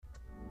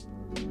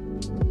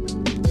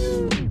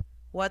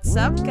What's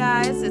up,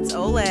 guys? It's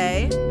Ole.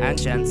 And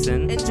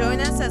Jensen. And join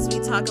us as we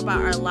talk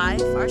about our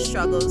life, our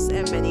struggles,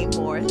 and many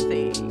more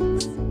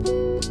things.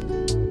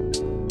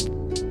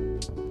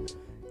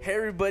 Hey,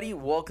 everybody.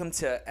 Welcome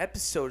to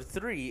episode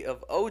 3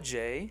 of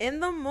OJ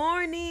in the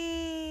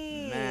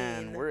morning.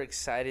 Man, we're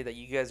excited that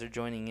you guys are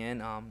joining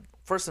in.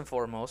 First and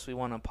foremost, we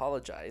want to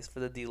apologize for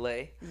the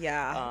delay.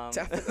 Yeah,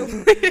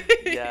 definitely.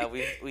 Yeah,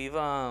 we've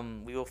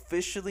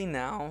officially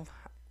now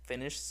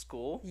finished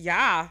school.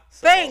 Yeah.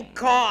 So, thank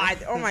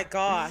God. Oh my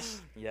gosh.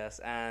 Yes,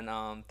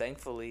 and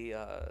thankfully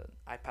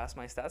I passed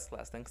my stats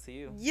class thanks to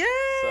you. Yay!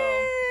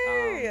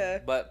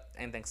 So,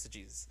 and thanks to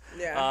Jesus.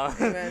 Yeah.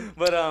 Amen.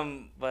 But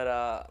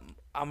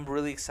I'm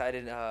really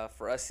excited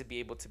for us to be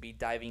able to be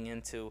diving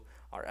into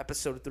our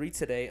episode 3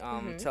 today.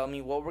 Tell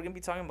me what we're gonna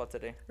be talking about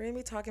today. We're gonna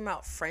be talking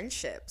about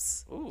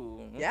friendships.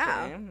 Ooh, okay.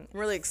 Yeah. I'm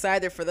really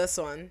excited for this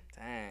one.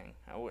 Dang,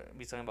 I would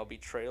be talking about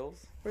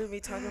betrayals. We're gonna be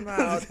talking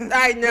about.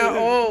 I know.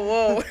 Oh,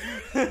 whoa.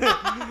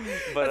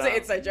 But, that's an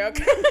inside joke.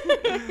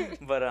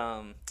 But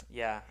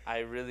yeah, I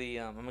really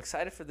I'm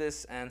excited for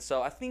this, and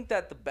so I think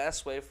that the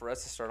best way for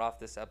us to start off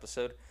this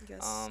episode,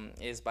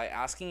 is by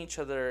asking each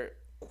other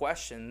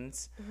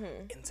questions,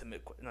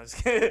 intimate. No,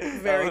 just kidding.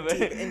 Very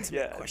deep,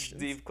 intimate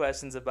questions. Deep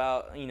questions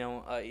about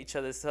each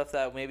other's stuff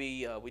that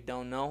maybe we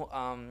don't know.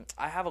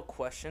 I have a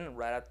question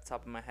right at the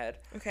top of my head.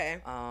 Okay.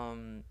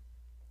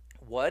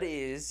 What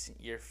is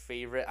your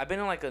favorite? I've been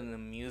in like an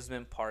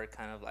amusement park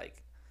kind of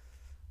like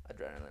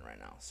adrenaline right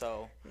now.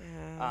 So,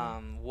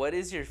 what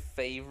is your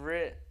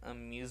favorite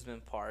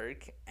amusement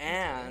park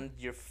and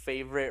your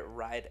favorite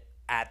ride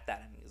at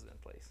that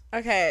amusement place?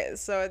 Okay,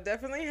 so it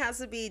definitely has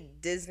to be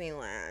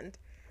Disneyland.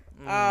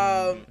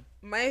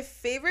 My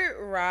favorite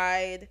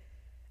ride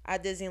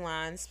at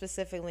Disneyland,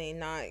 specifically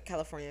not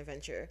California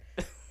Adventure.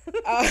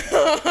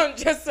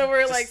 Just so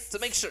we're to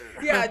make sure.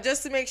 Yeah,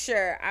 just to make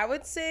sure. I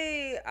would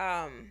say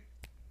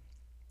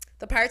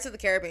the Pirates of the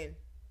Caribbean.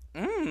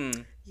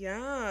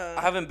 Yeah.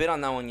 I haven't been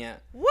on that one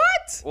yet.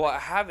 What? Well, I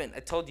haven't.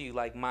 I told you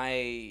like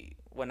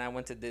when I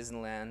went to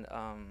Disneyland,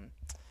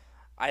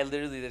 I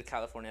literally did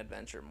California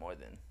Adventure more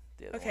than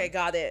the other one.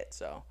 Got it.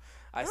 So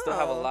I still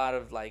have a lot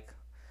of like.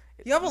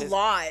 You have a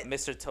lot.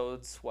 Mr.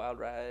 Toad's Wild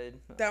Ride.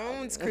 That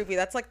one's creepy.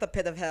 That's like the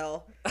pit of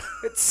hell.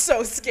 It's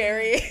so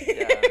scary.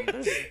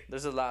 Yeah,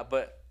 there's a lot.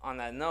 But on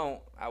that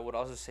note, I would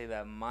also say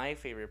that my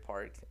favorite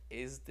park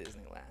is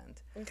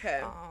Disneyland.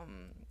 Okay.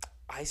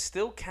 I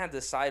still can't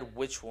decide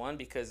which one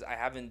because I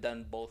haven't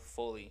done both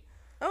fully.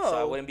 Oh.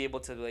 So I wouldn't be able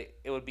to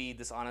it would be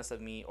dishonest of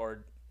me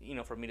or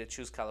for me to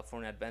choose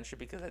California Adventure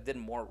because I did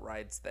more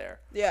rides there.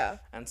 Yeah.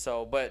 And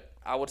so, but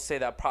I would say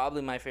that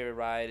probably my favorite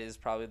ride is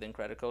probably the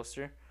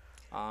Incredicoaster.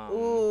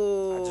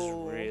 Ooh. I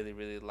just really,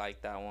 really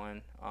like that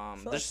one. I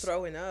feel like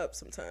throwing up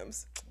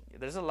sometimes.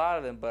 There's a lot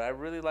of them, but I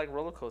really like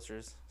roller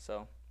coasters.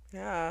 So.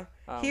 Yeah.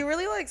 He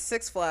really likes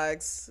Six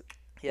Flags.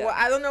 Yeah. Well,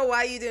 I don't know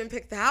why you didn't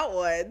pick that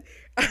one.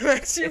 I'm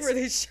actually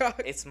really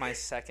shocked. It's my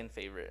second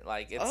favorite.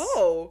 Like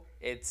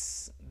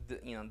it's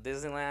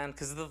Disneyland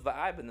because of the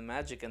vibe and the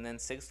magic, and then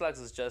Six Flags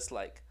is just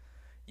like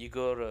you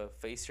go to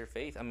face your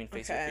faith. I mean,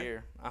 face your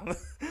fear. And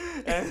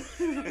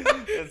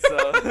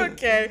so,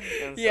 okay.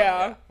 And so,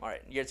 yeah. All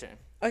right, your turn.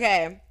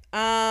 Okay.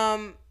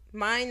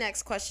 My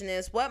next question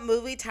is: what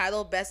movie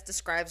title best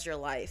describes your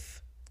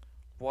life?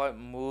 What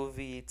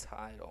movie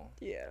title?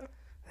 Yeah.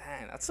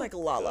 Man, that's like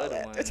La La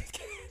Land.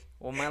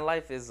 Well, my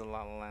life is a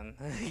La La Land.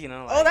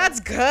 Oh, that's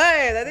good.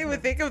 I didn't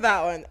even think of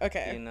that one.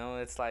 Okay.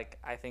 It's like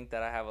I think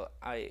that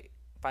I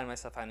find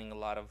myself finding a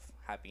lot of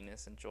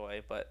happiness and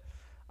joy, but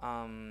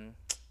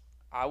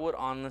I would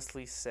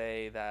honestly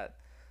say that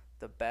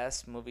the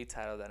best movie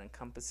title that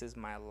encompasses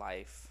my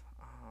life.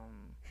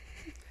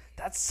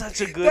 That's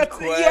such a good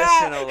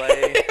question,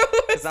 Olay.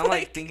 Because I'm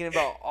like thinking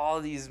about all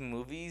these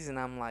movies, and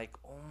I'm like,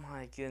 oh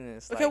my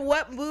goodness. Okay,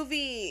 what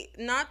movie?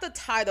 Not the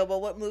title,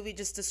 but what movie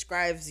just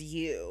describes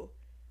you?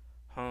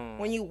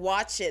 When you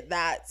watch it,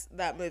 that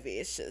movie,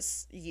 it's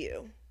just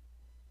you.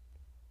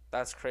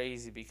 That's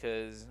crazy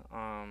because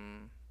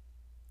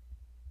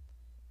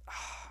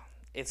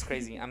it's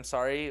crazy. I'm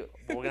sorry,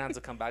 but we're gonna have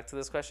to come back to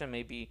this question.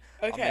 Maybe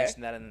I'll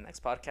mention that in the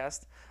next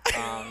podcast.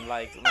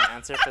 Like my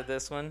answer for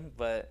this one,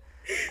 but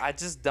I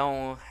just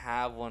don't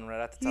have one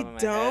right at the top of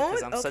my head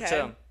because I'm such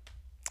a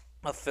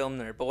film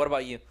nerd. But what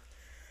about you?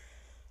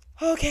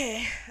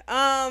 Okay,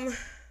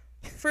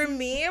 for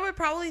me, I would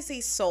probably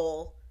say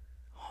Soul.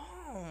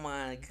 Oh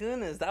my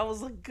goodness, that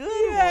was a good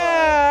one.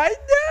 Yeah, I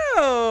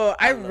know.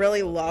 I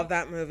really love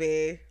that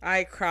movie.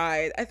 I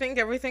cried. I think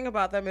everything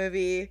about that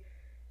movie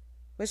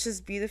was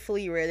just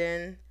beautifully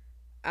written.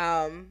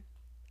 I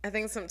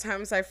think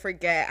sometimes I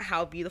forget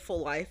how beautiful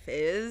life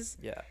is.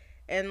 Yeah.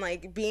 And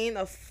like being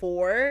a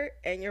 4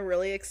 and you're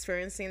really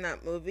experiencing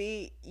that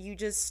movie, you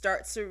just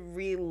start to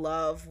really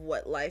love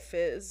what life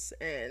is,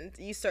 and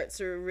you start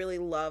to really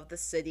love the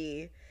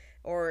city.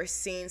 Or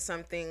seeing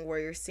something where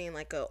you're seeing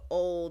like a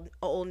old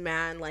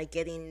man like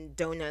getting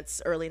donuts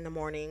early in the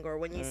morning, or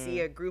when you see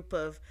a group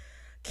of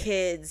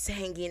kids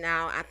hanging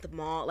out at the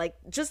mall, like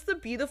just the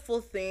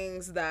beautiful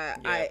things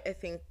that I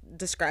think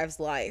describes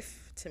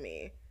life to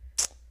me.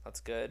 That's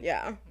good.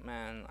 Yeah.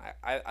 Man,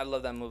 I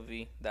love that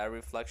movie. That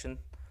reflection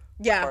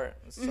Yeah. part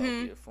is so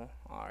beautiful.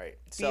 All right.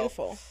 So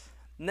Beautiful.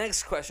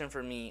 next question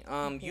for me.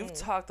 You've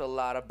talked a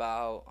lot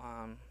about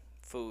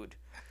food,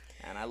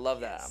 and I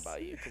love that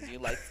about you because you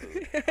like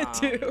food. I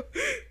do.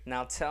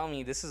 Now tell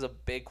me, this is a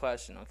big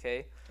question,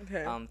 okay?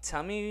 Okay.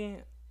 Tell me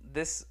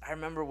this. I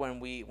remember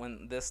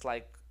when this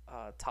like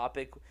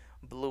topic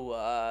blew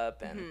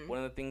up, and one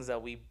of the things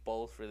that we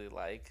both really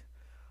like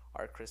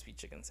are crispy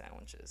chicken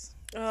sandwiches.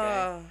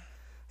 Okay.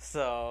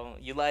 So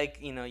you like,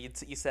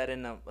 you said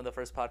in the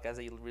first podcast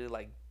that you really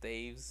like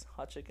Dave's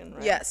hot chicken,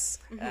 right? Yes.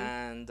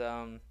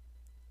 And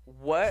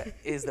what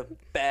is the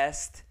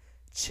best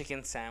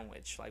chicken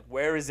sandwich? Like,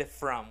 where is it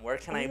from? Where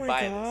can I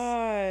buy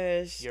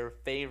this? Your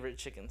favorite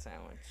chicken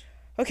sandwich.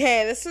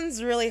 Okay, this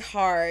one's really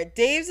hard.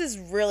 Dave's is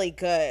really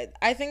good.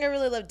 I think I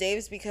really love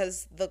Dave's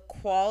because the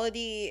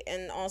quality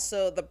and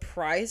also the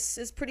price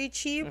is pretty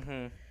cheap.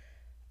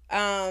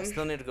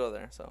 Still need to go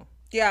there, so.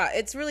 Yeah,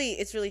 it's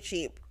really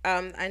cheap.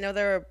 I know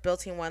they're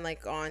building one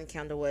like on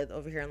Candlewood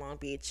over here in Long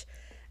Beach.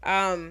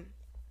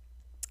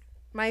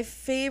 My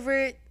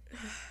favorite,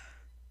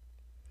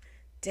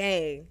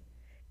 dang,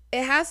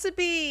 it has to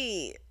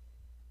be.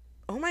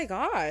 Oh my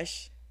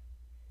gosh.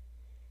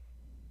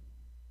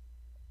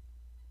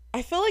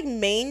 I feel like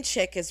Main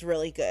Chick is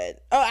really good.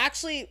 Oh,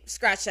 actually,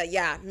 scratch that.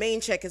 Yeah, Main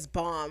Chick is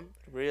bomb.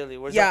 Really?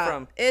 Where's that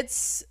from?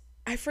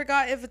 I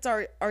forgot if it's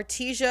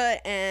Artesia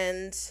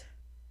and.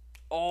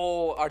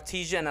 Oh,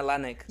 Artesia and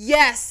Atlantic.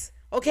 Yes.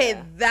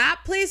 Okay, that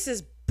place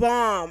is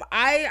bomb.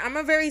 I'm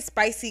a very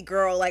spicy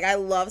girl. Like, I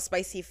love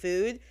spicy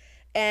food.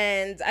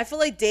 And I feel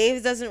like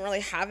Dave's doesn't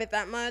really have it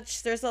that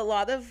much. There's a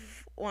lot of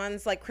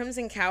ones, like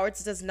Crimson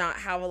Cowards does not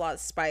have a lot of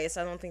spice.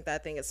 I don't think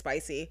that thing is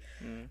spicy.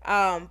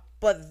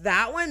 But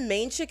that one,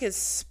 Main Chick, is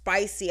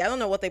spicy. I don't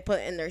know what they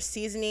put in their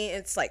seasoning.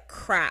 It's like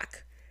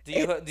crack.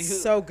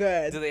 It's so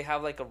good. Do they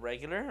have like a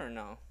regular or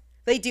no?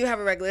 They do have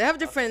a regular. They have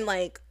different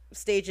like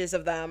stages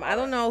of them. I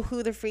don't know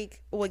who the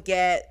freak would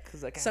get.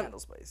 Because I can handle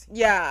spicy.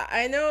 Yeah,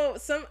 I know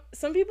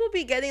some people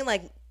be getting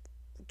like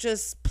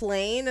just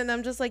plain, and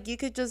I'm just like, you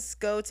could just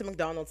go to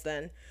McDonald's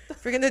then.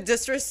 If you're gonna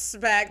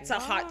disrespect a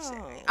hot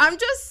chicken. I'm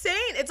just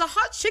saying, it's a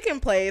hot chicken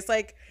place.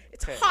 Like,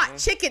 it's hot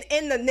chicken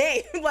in the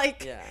name.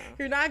 Like,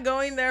 you're not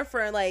going there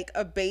for like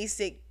a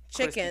basic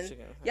chicken.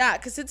 Yeah,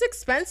 because it's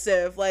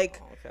expensive. Like,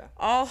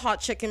 all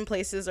hot chicken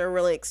places are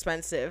really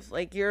expensive.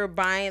 Like, you're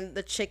buying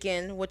the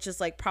chicken, which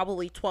is like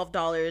probably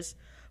 $12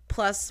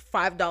 plus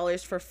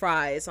 $5 for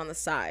fries on the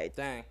side.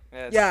 Dang.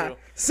 Yeah, true.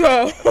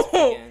 So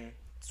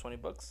it's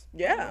 $20.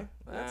 Yeah,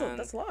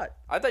 that's a lot.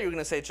 I thought you were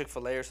gonna say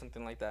Chick-fil-A or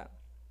something like that,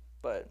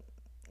 but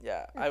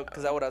yeah,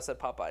 because I would have said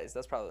Popeyes.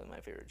 That's probably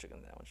my favorite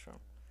chicken sandwich from.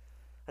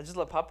 I just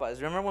love Popeyes.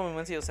 Remember when we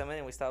went to Yosemite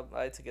and we stopped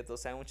by to get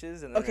those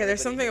sandwiches? And okay,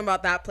 there's something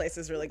about that place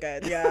is really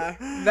good. Yeah,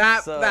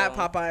 that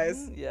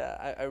Popeyes.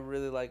 Yeah, I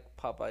really like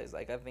Popeyes.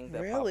 Like, I think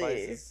that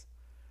Popeyes is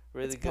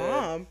really good.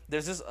 Bomb.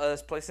 There's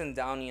this place in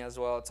Downey as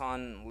well. It's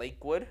on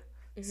Lakewood.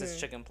 It's this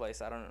chicken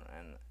place. I don't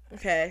know.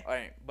 Okay. All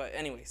right, but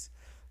anyways.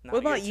 What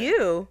about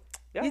you?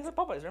 Yeah, it's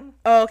Popeyes. Remember?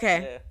 Oh,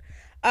 okay.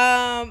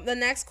 Yeah. The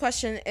next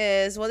question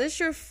is, what is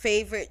your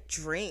favorite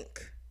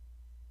drink?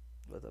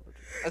 What's up?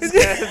 Just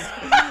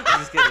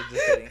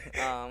kidding.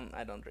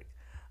 I don't drink.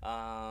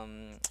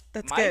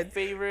 That's my good. My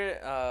favorite.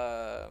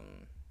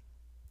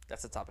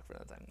 That's a topic for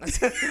another time.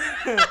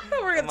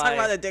 We're gonna talk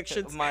about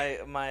addictions. My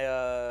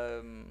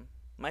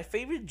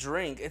favorite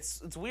drink.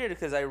 It's weird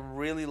because I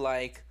really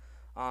like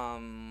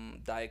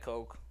Diet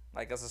Coke.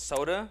 Like, as a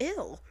soda.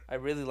 Ew. I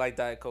really like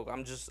Diet Coke.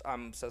 I'm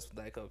obsessed with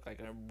Diet Coke.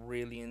 Like, I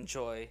really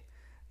enjoy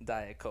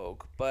Diet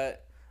Coke.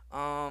 But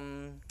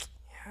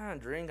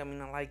drink. I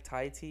mean, I like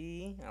Thai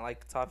tea. I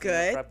like toffee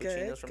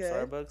frappuccinos from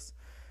Starbucks.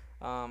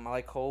 I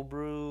like cold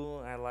brew.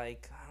 I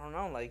like, I don't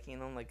know, like, I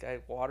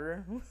like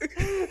water.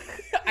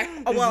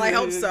 I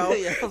hope so.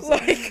 Yeah,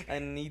 I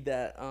need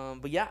that.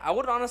 But yeah, I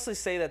would honestly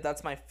say that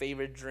that's my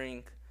favorite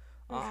drink.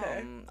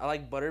 I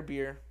like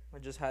butterbeer. I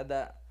just had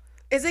that.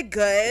 Is it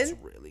good? It's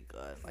really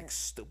good. Like,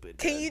 stupid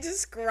Can you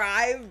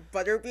describe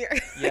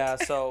butterbeer? Yeah,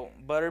 so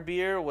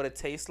butterbeer, what it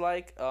tastes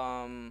like,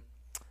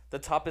 the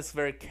top is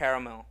very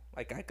caramel.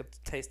 Like, I could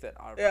taste it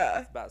out of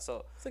the bat.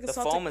 So it's like the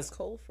foam is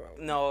cold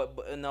from. No,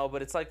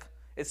 but it's like,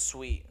 it's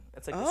sweet.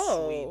 It's like a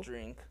sweet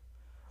drink.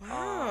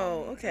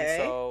 Wow. Okay.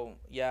 So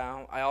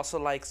yeah, I also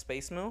like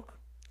Space Milk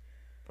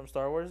from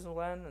Star Wars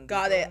Land.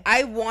 Got it.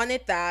 I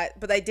wanted that,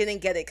 but I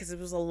didn't get it because it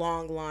was a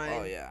long line.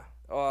 Oh yeah.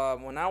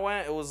 When I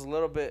went, it was a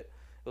little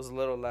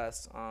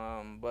less.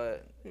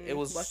 But it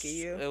was lucky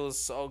you. It was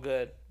so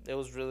good. It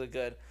was really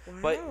good. Wow.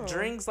 But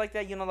drinks like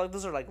that, like,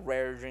 those are like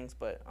rare drinks.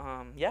 But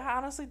yeah,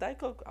 honestly, Diet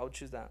Coke, I would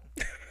choose that.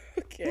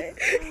 Okay.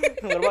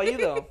 What about you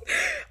though?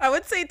 I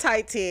would say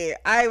Thai tea.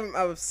 I'm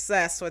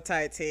obsessed with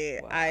Thai tea.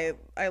 Wow.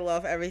 I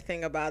love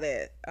everything about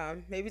it.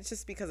 Maybe it's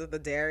just because of the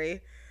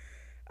dairy.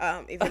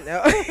 Even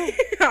though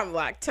I'm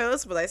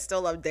lactose, but I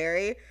still love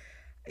dairy.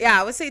 Yeah,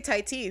 I would say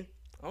Thai tea.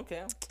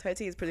 Okay. Thai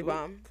tea is pretty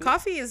bomb. Cool.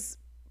 Coffee is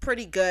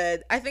pretty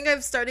good. I think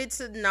I've started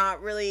to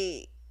not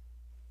really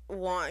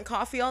want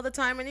coffee all the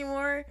time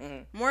anymore.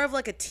 More of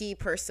like a tea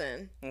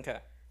person. Okay.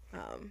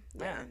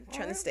 Yeah,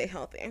 trying to stay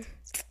healthy.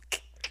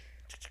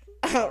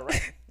 All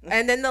right.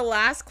 And then the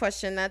last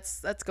question,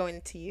 that's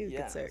going to you,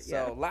 Yeah. good sir.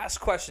 So last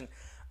question.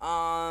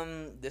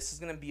 This is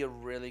gonna be a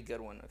really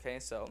good one. Okay,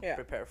 so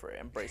prepare for it.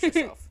 Embrace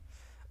yourself.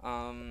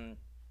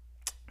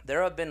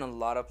 There have been a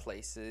lot of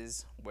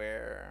places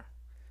where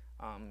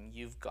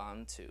you've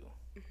gone to.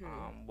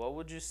 What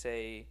would you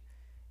say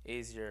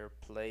is your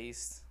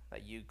place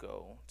that you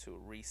go to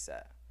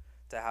reset,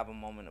 to have a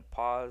moment of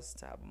pause,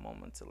 to have a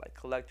moment to like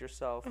collect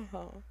yourself,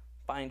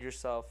 find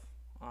yourself?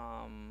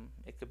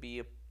 It could be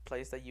a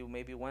place that you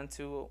maybe went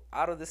to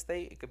out of the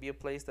state. It could be a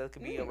place that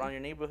could be around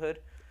your neighborhood.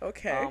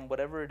 Okay.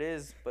 Whatever it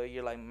is, but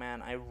you're like,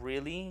 man, I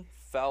really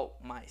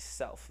felt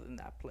myself in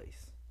that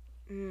place.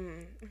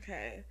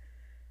 Okay.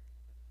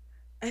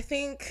 I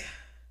think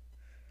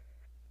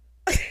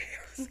I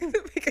was gonna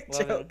make a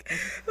joke. I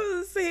was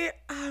gonna say,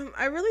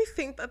 I really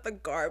think that the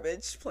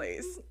garbage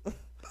place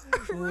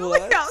really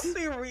helps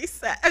me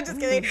reset. I'm just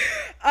kidding.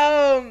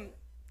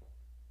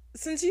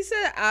 Since you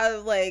said out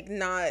of like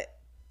not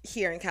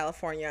here in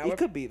California, It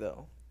could be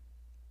though.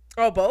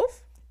 Oh,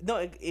 both? No,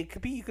 it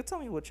could be. You could tell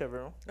me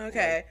whichever.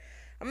 Okay.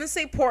 I'm gonna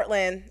say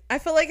Portland. I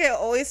feel like I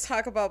always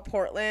talk about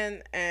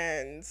Portland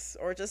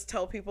or just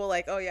tell people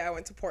like, oh yeah, I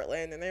went to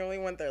Portland and I only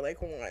went there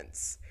like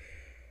once.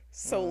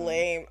 So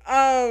lame.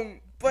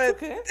 But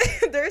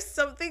there's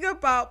something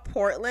about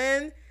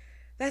Portland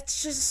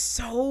that's just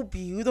so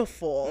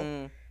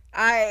beautiful.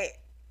 I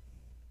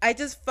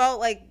just felt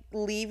like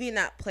leaving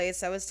that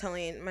place. I was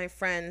telling my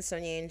friends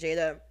Sonia and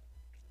Jada,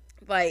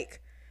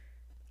 like,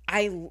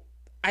 I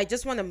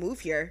just want to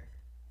move here.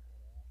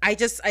 I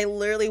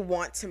literally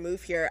want to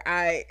move here.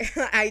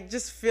 I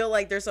just feel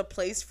like there's a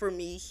place for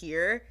me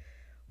here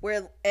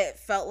where it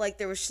felt like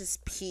there was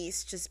just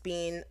peace just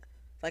being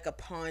like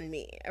upon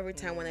me every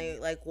time when I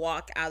like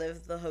walk out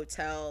of the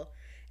hotel,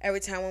 every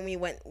time when we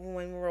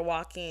were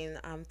walking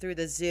through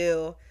the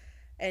zoo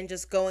and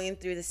just going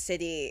through the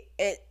city,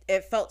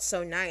 it felt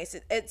so nice.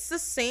 It's the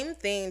same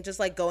thing, just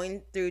like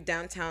going through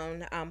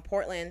downtown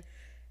Portland.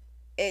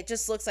 It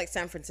just looks like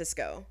San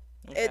Francisco.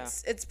 Okay.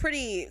 It's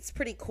pretty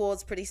cool.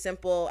 It's pretty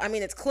simple. I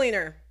mean, it's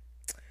cleaner.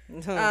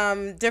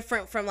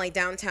 Different from like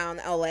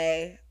downtown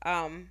LA.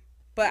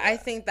 But I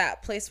think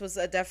that place was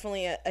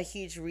definitely a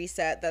huge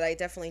reset that I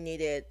definitely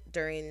needed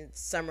during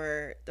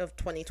summer of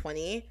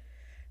 2020.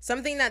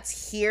 Something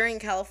that's here in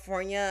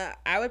California,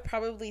 I would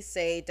probably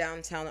say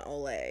downtown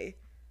LA.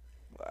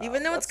 Wow,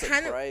 even though it's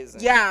kind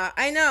surprising. of, yeah,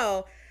 I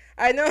know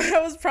I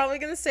was probably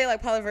going to say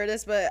like Palo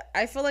Verdes, but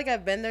I feel like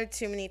I've been there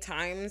too many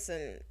times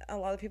and a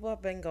lot of people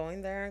have been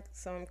going there.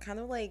 So I'm kind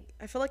of like,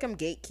 I feel like I'm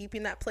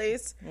gatekeeping that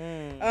place.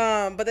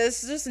 But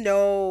there's just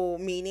no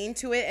meaning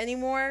to it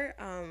anymore.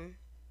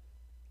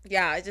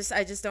 Yeah, I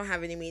just don't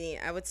have any meaning.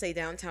 I would say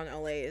downtown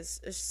LA is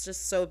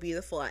just so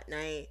beautiful at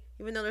night,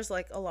 even though there's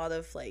like a lot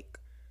of like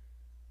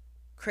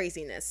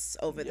craziness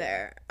over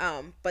there.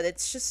 But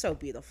it's just so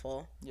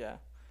beautiful. Yeah.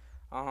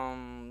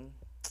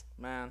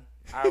 Man,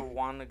 I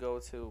want to go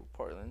to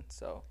Portland,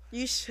 so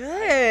you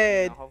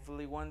should.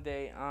 Hopefully one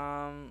day.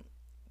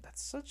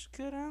 That's such a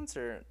good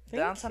answer.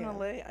 Thank Downtown you.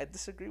 LA, I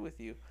disagree with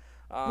you.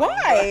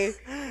 Why?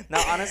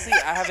 Now, honestly,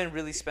 I haven't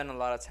really spent a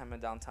lot of time in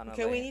downtown LA.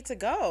 Okay, we need to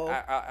go.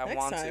 I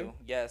want to,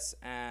 yes,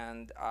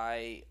 and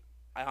I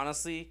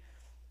honestly,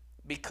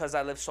 because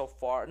I live so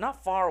far,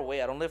 not far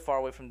away. I don't live far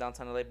away from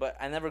downtown LA, but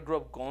I never grew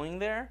up going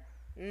there.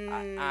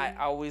 I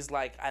always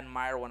like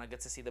admire when I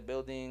get to see the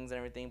buildings and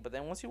everything, but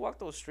then once you walk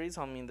those streets,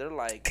 I mean, they're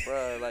like,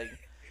 bruh, like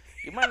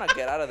you might not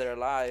get out of there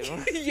alive.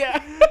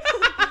 Yeah.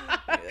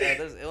 Yeah,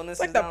 there's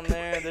illnesses like down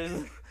there.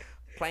 There's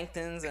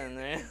planktons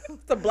and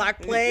the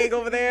Black Plague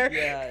over there.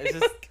 Yeah, it's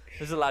just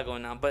there's a lot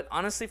going on. But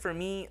honestly, for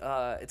me,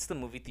 it's the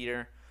movie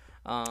theater.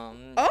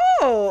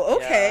 Oh,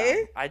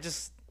 okay. Yeah,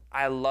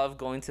 I love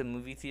going to the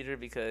movie theater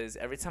because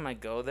every time I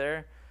go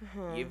there,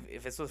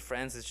 if it's with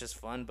friends, it's just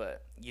fun.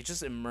 But you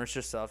just immerse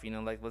yourself. You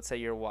know, like let's say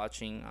you're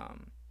watching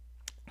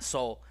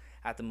Soul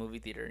at the movie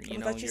theater. I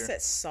thought you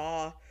said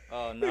Saw.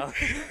 Oh no!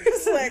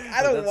 It's like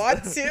I don't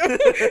want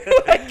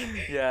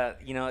to. Yeah,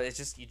 you know, it's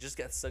just you just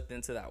get sucked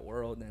into that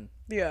world and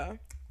yeah,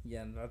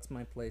 that's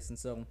my place. And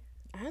so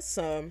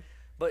awesome.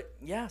 But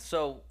yeah,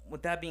 so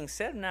with that being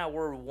said, now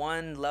we're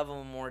one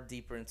level more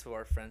deeper into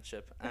our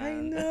friendship. And, I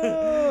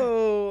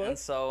know. And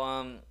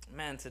so,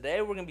 man, today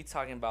we're gonna be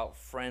talking about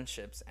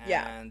friendships,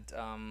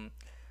 and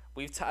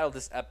we've titled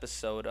this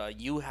episode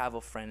 "You Have a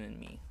Friend in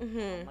Me."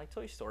 Like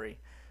Toy Story.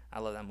 I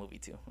love that movie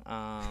too.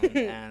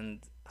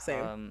 And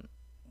same.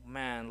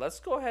 Man,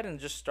 let's go ahead and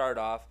just start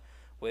off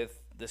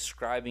with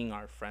describing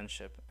our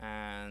friendship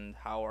and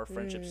how our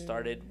friendship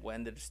started.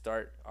 When did it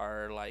start?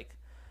 Our like,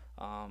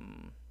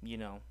 you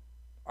know,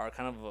 our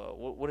kind of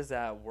what is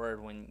that word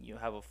when you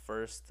have a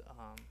first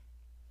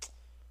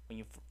when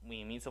you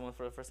meet someone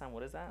for the first time?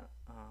 What is that?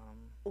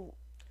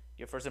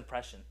 Your first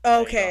impression.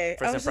 Okay,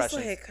 first I was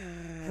impression. just like,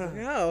 I don't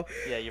know.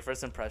 Yeah, your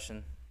first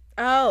impression.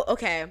 Oh,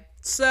 okay.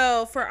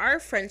 So for our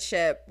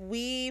friendship,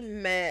 we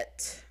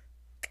met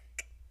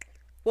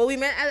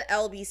at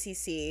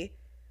LBCC.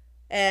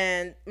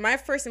 And my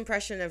first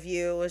impression of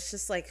you was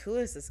just like, who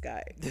is this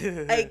guy?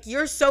 Like,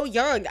 you're so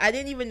young. I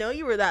didn't even know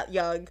you were that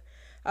young.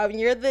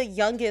 You're the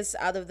youngest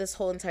out of this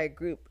whole entire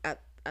group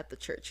at the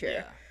church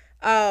here.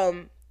 Yeah.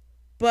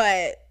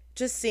 But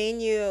just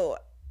seeing you,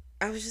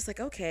 I was just like,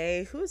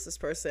 okay, who is this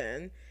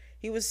person?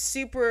 He was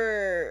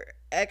super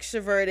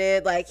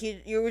extroverted. Like,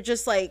 you were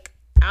just like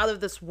out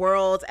of this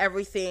world,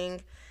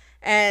 everything.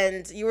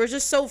 And you were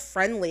just so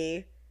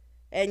friendly.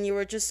 And you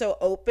were just so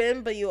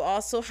open, but you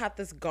also had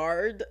this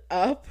guard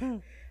up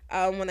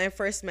when I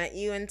first met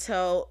you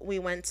until we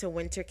went to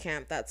winter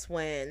camp. That's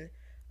when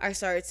I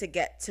started to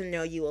get to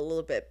know you a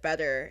little bit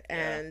better. Yeah.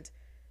 And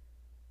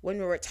when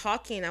we were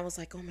talking, I was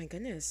like, oh my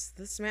goodness,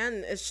 this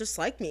man is just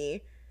like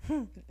me.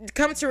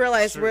 Come to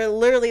realize we're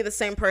literally the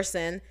same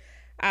person.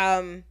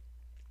 And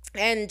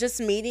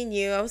just meeting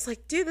you, I was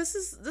like, dude, this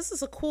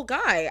is a cool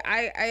guy.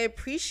 I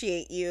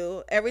appreciate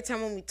you. Every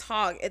time when we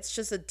talk, it's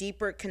just a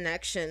deeper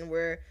connection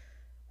where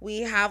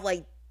we have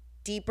like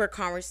deeper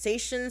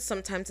conversations.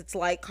 Sometimes it's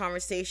light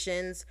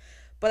conversations,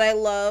 but I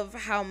love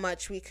how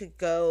much we could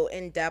go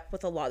in depth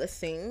with a lot of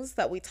things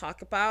that we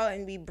talk about,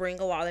 and we bring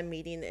a lot of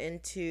meaning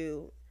and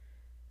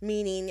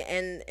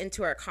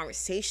into our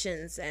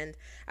conversations. And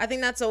I think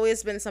that's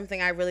always been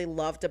something I really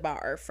loved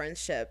about our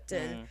friendship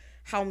and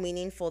how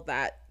meaningful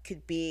that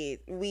could be.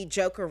 We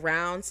joke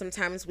around.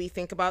 Sometimes we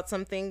think about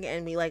something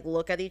and we like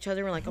look at each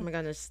other and we're like, oh my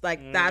goodness,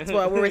 like that's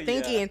what we were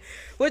thinking.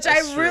 Which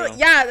that's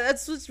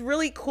that's what's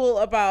really cool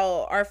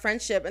about our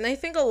friendship. And I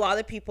think a lot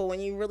of people, when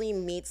you really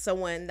meet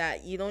someone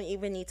that you don't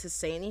even need to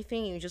say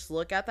anything, you just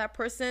look at that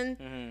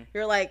person,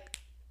 you're like,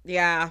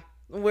 yeah,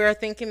 we're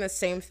thinking the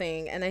same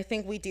thing. And I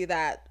think we do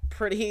that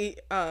pretty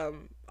a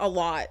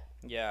lot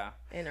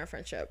in our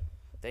friendship.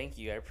 Thank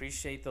you. I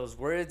appreciate those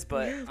words,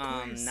 but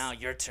now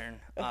your turn.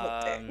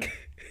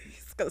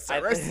 He's gonna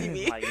start roasting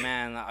me. Like,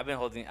 man, I've been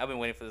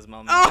waiting for this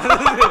moment.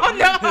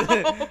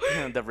 Oh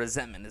no! The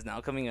resentment is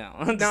now coming out.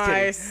 Just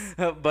nice.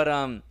 Kidding. But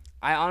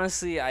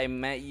I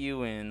met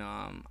you in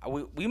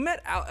we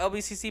met at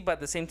LBCC, but at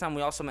the same time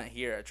we also met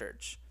here at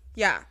church.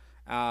 Yeah.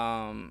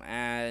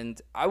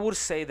 And I would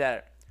say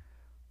that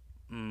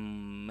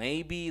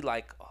maybe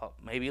like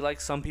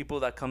some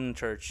people that come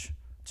to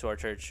our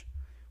church.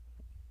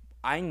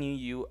 I knew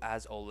you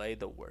as Ole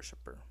the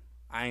worshiper.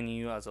 I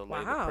knew you as Ole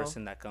the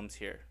person that comes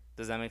here.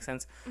 Does that make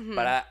sense? Mm-hmm.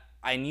 But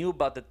I knew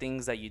about the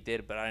things that you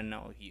did, but I didn't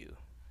know you.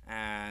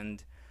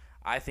 And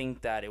I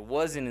think that it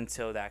wasn't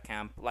until that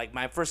camp, like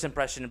my first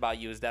impression about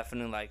you is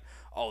definitely like,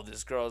 oh,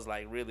 this girl's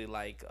like really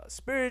like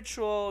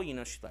spiritual. You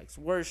know, she likes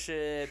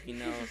worship. You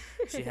know,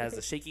 she has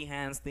the shaky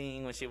hands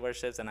thing when she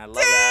worships, and I love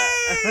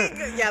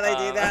that. Yeah, they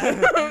do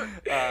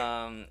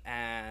that.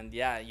 And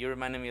yeah, you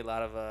reminded me a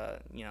lot of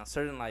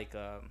certain like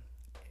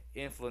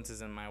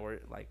influences in my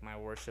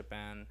worship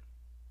and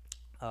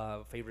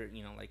favorite,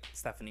 like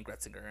Stephanie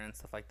Gretzinger and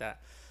stuff like that.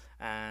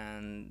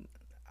 And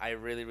I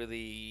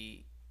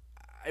really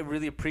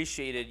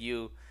appreciated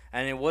you.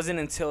 And it wasn't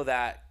until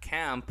that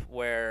camp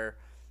where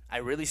I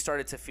really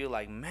started to feel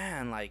like,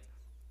 man, like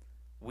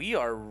we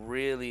are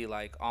really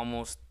like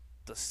almost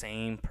the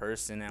same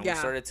person. And we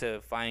started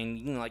to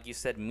find, like you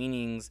said,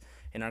 meanings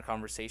in our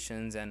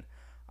conversations. And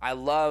I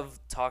love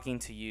talking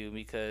to you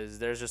because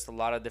there's just a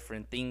lot of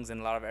different things in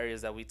a lot of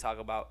areas that we talk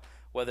about,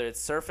 whether it's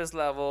surface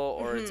level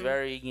or it's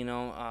very,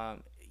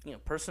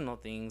 personal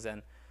things.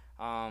 And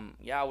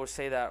I would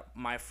say that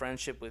my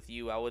friendship with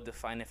you,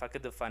 if I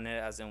could define it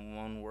as in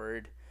one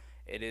word,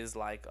 it is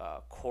like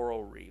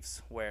coral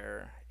reefs,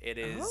 where it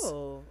is.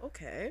 Oh,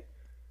 okay.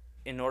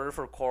 In order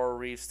for coral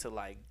reefs to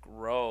like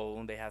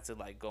grow, they have to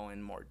like go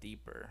in more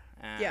deeper.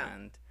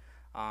 And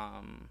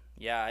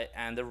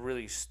and they're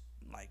really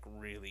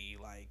really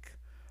like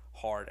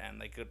hard,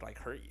 and they could like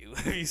hurt you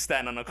if you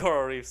stand on a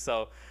coral reef.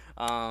 So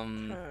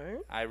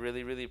I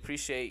really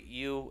appreciate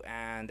you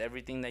and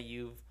everything that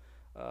you've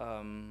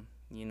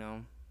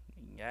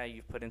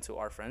you've put into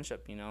our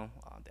friendship, the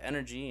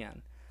energy.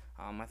 And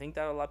I think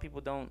that a lot of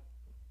people don't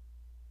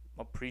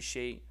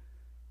appreciate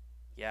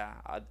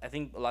I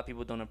think a lot of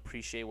people don't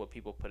appreciate what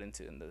people put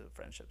into in the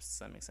friendships. Does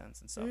that make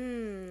sense? And so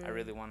I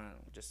really want to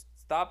just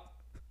stop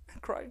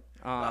and cry.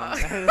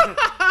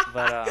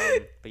 But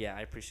yeah,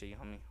 I appreciate you,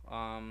 homie.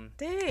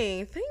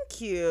 Dang,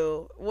 thank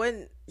you.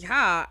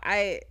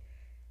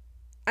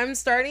 I'm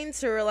starting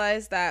to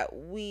realize that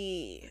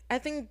I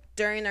think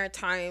during our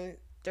time,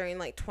 during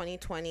like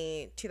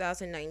 2020,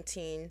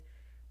 2019,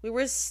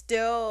 we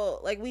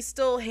still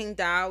hanged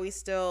out, we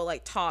still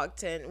like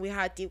talked, and we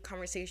had deep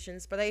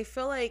conversations. But I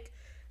feel like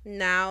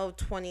now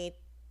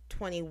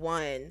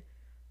 2021,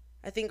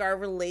 I think our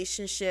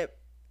relationship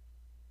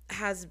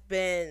has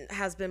been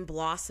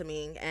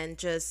blossoming, and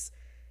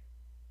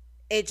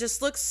it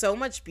just looks so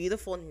much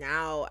beautiful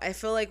now. I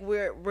feel like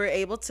we're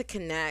able to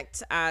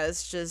connect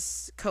as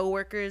just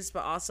coworkers,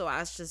 but also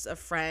as just a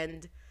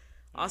friend.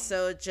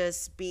 Also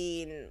just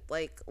being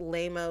like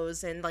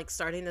lamos and like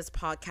starting this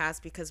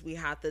podcast because we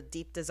had the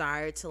deep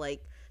desire to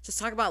like just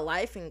talk about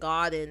life and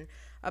God and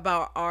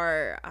about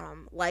our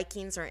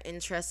likings, our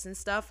interests and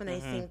stuff. And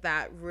I think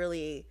that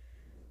really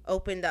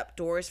opened up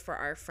doors for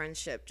our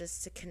friendship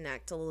just to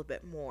connect a little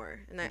bit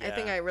more. And I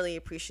think I really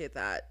appreciate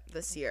that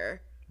this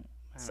year.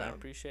 And So I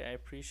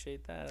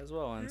appreciate that as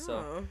well. And Oh, so,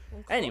 of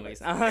anyways,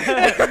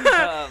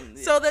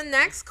 So the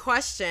next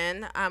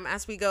question,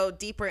 as we go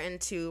deeper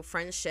into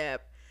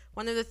friendship,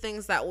 one of the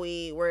things that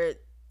we were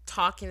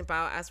talking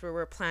about as we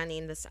were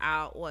planning this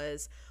out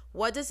was,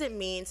 what does it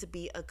mean to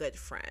be a good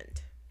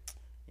friend?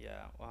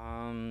 yeah,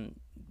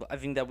 I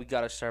think that we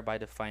gotta start by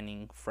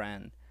defining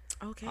friend.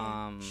 Okay.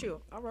 Um,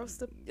 Shoot, I'll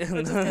roast him.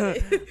 I'm just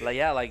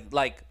kidding.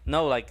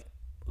 like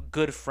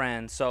good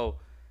friend. So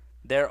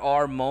there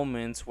are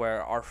moments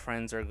where our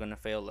friends are gonna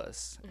fail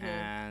us,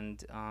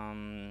 and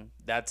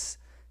that's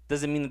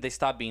doesn't mean that they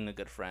stop being a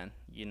good friend,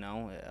 you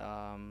know.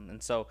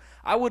 And so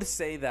I would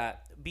say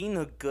that being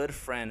a good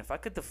friend, if I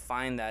could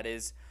define that,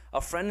 is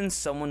a friend is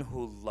someone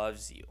who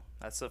loves you.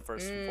 That's the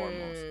first and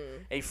foremost.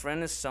 A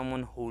friend is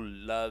someone who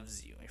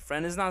loves you. A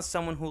friend is not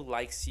someone who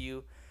likes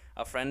you.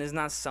 A friend is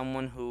not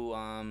someone who,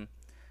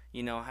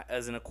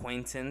 as an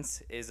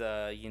acquaintance is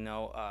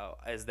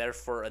is there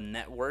for a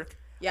network.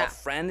 Yeah. A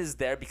friend is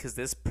there because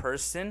this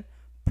person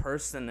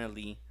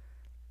personally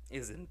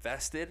is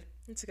invested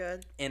It's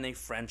good. in a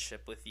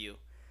friendship with you.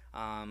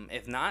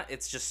 If not,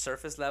 it's just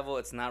surface level.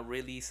 It's not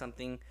really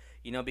something,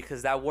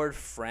 because that word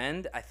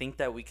friend, I think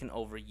that we can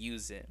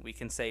overuse it. We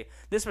can say,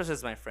 this person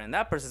is my friend,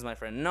 that person is my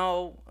friend.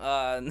 No,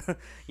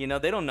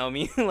 they don't know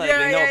me. They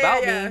know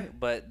about me,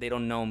 but they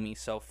don't know me.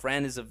 So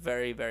friend is a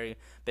very, very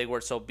big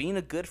word. So being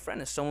a good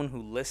friend is someone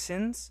who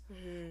listens.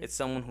 It's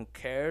someone who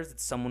cares.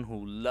 It's someone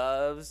who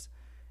loves.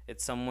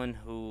 It's someone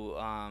who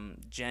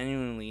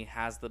genuinely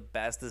has the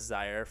best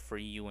desire for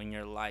you in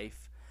your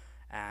life.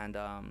 And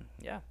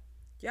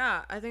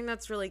Yeah, I think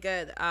that's really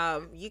good.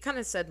 You kind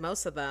of said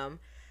most of them.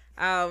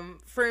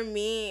 For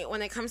me,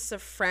 when it comes to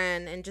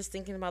friend and just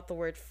thinking about the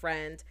word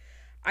friend,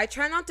 I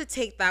try not to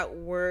take that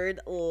word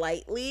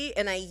lightly,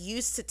 and I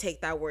used to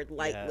take that word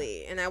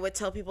lightly. And I would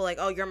tell people like,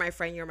 oh, you're my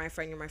friend, you're my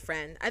friend, you're my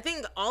friend. I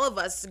think all of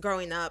us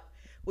growing up,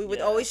 we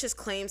would always just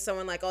claim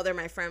someone like, oh, they're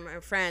my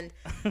friend,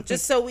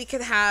 just so we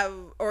could have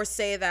or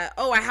say that,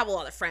 oh, I have a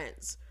lot of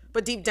friends.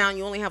 But deep down,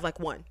 you only have like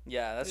one.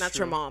 Yeah, that's not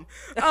true. your mom.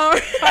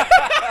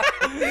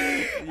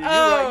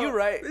 You're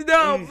right.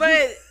 No,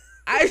 but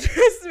I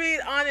just being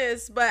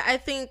honest. But I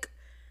think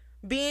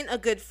being a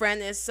good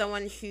friend is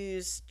someone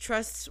who's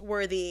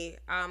trustworthy,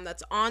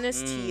 that's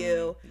honest to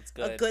you,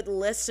 a good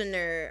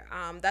listener,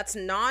 that's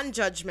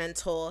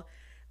non-judgmental,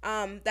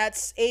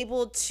 that's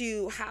able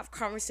to have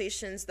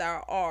conversations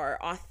that are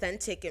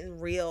authentic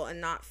and real and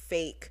not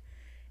fake,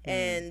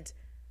 and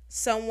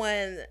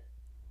someone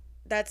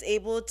that's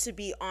able to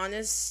be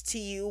honest to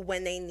you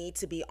when they need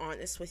to be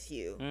honest with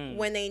you.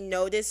 When they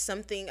notice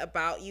something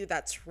about you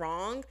that's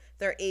wrong,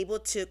 they're able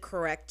to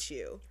correct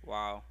you.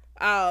 Wow.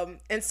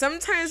 And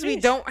sometimes we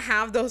don't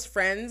have those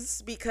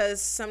friends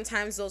because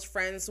sometimes those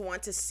friends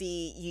want to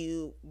see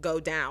you go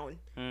down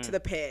to the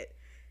pit.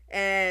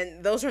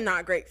 And those are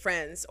not great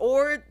friends.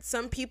 Or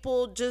some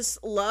people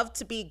just love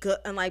to be good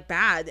and like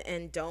bad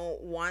and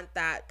don't want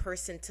that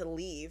person to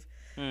leave.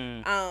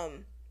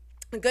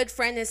 A good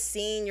friend is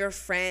seeing your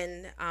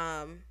friend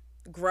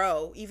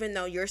grow, even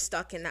though you're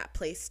stuck in that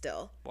place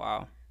still.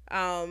 Wow.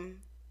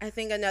 I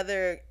think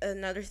another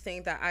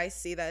thing that I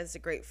see that is a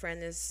great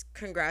friend is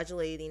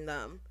congratulating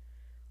them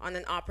on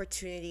an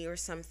opportunity or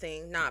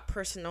something, not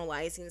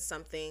personalizing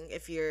something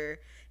if you're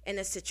in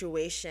a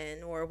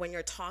situation or when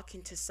you're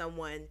talking to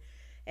someone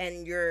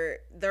and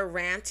they're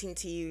ranting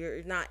to you,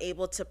 you're not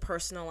able to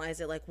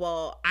personalize it like,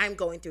 well, I'm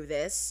going through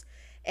this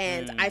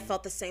and I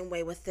felt the same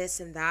way with this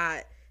and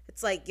that.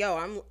 It's like,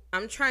 yo,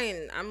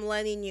 I'm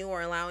letting you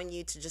or allowing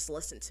you to just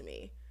listen to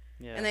me.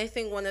 Yeah. And I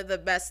think one of the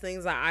best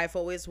things that I've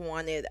always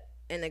wanted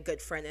in a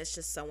good friend is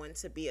just someone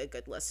to be a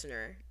good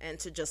listener and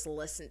to just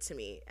listen to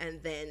me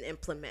and then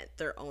implement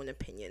their own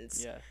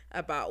opinions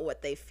about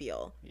what they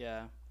feel.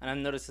 Yeah. And I've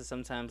noticed that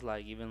sometimes,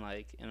 like, even,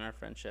 like, in our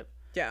friendship,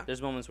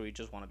 there's moments where you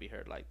just want to be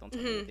heard. Like, don't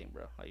tell me anything,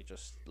 bro. Like, you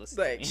just listen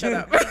to me. Shut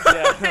up.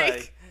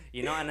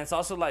 And it's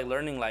also, like,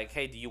 learning, like,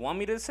 hey, do you want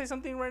me to say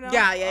something right now?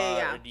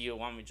 Yeah. Or do you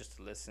want me just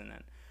to listen?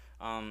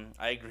 And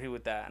I agree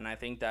with that. And I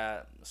think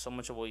that so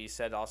much of what you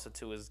said also,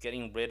 too, is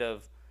getting rid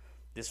of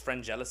this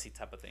friend jealousy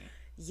type of thing.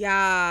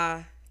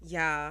 Yeah.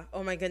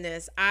 Oh, my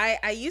goodness.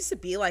 I used to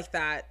be like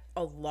that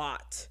a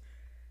lot.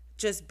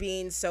 Just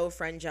being so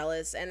friend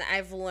jealous. And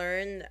I've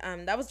learned,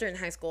 that was during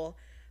high school,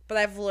 but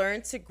I've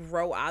learned to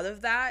grow out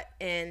of that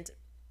and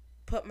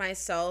put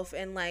myself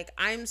in, like,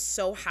 I'm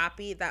so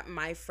happy that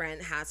my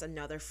friend has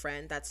another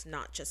friend that's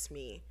not just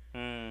me.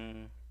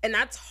 And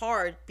that's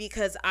hard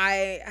because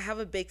I have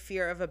a big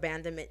fear of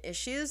abandonment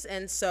issues.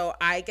 And so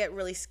I get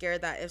really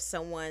scared that if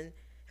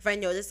I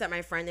notice that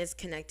my friend is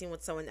connecting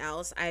with someone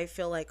else, I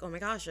feel like, oh my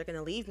gosh, they're going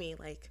to leave me.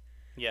 Like,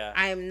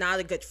 I'm not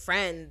a good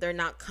friend. They're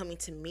not coming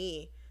to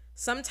me.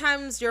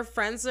 Sometimes your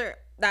friends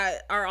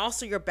that are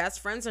also your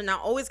best friends are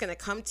not always going to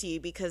come to you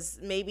because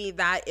maybe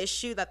that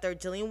issue that they're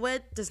dealing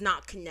with does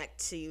not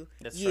connect to you.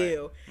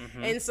 Right.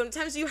 And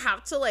sometimes you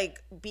have to,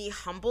 like, be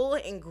humble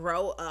and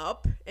grow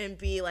up and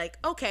be like,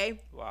 okay,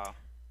 wow,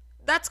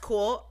 that's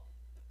cool.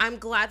 I'm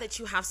glad that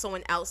you have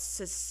someone else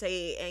to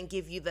say and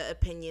give you the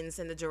opinions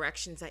and the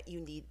directions that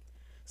you need.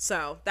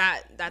 So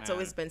that's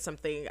always been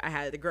something I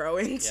had to grow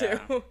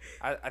into. Yeah.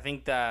 I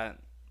think that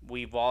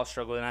we've all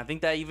struggled, and I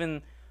think that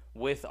even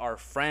with our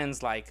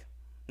friends, like,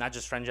 not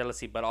just friend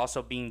jealousy, but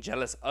also being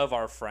jealous of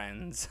our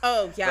friends.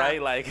 Oh, yeah.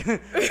 Right? Like,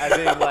 I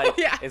think, like,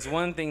 Yeah. it's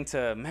one thing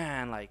to,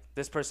 man, like,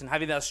 this person,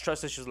 having those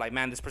trust issues, like,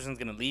 man, this person's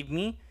going to leave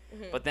me.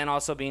 Mm-hmm. But then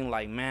also being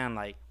like, man,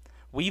 like,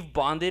 we've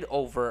bonded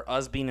over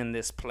us being in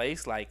this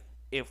place. Like,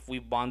 if we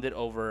bonded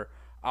over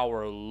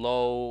our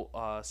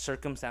low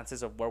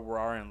circumstances of where we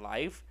are in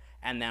life,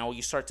 and now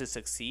you start to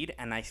succeed,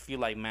 and I feel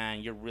like,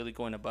 man, you're really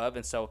going above.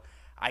 And so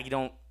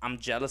I'm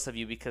jealous of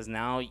you because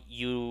now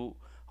you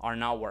are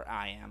not where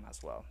I am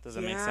as well. Does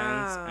that make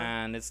sense?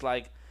 And it's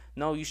like,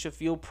 no, you should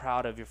feel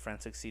proud of your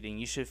friends succeeding.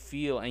 You should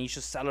feel, and you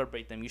should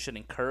celebrate them. You should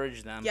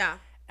encourage them. Yeah.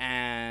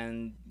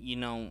 And, you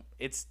know,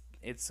 it's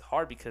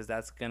hard because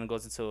that's going to go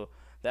into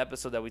the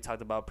episode that we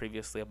talked about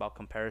previously about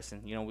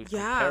comparison. You know, we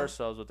compare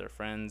ourselves with our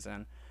friends.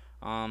 And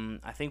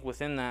I think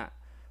within that,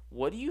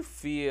 what do you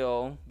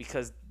feel,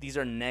 because these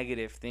are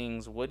negative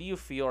things, what do you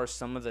feel are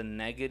some of the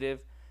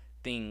negative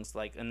things?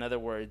 Like, in other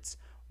words,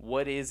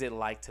 what is it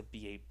like to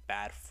be a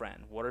bad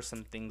friend? What are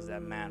some things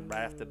that, man,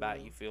 right off the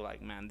bat, you feel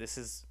like, man, this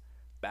is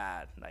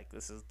bad. Like,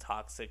 this is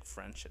toxic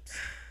friendships.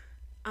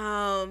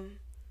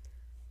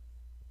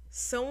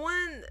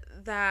 Someone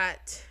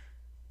that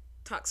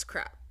talks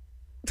crap.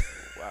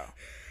 Wow.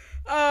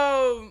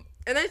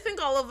 And I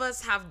think all of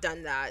us have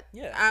done that.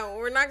 Yeah.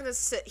 We're not gonna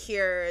sit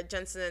here,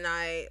 Jensen and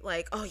I,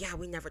 like, oh yeah,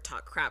 we never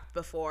talked crap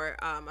before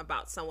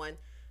about someone.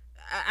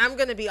 I'm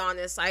gonna be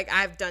honest, like,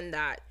 I've done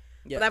that.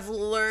 Yeah. But I've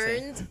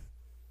learned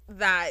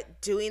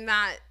that doing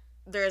that,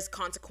 there's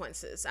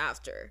consequences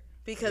after.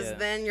 Because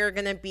then you're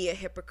gonna be a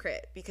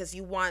hypocrite because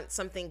you want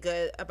something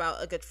good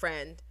about a good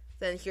friend.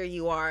 Then here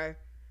you are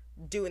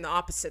doing the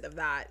opposite of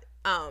that.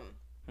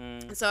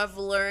 So I've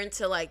learned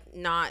to, like,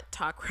 not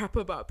talk crap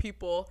about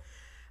people.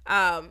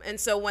 And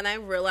so when I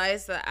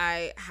realized that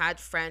I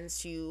had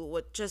friends who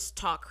would just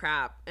talk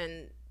crap,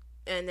 and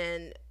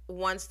then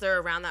once they're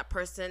around that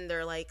person,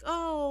 they're like,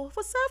 oh,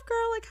 what's up,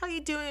 girl? Like, how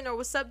you doing? Or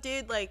what's up,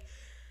 dude? Like,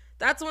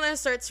 that's when I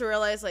start to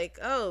realize, like,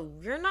 oh,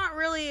 you're not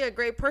really a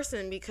great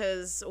person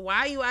because why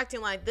are you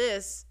acting like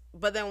this?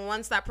 But then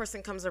once that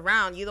person comes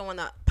around, you don't want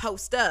to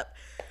post up.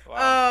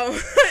 Wow.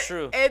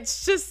 True.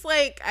 It's just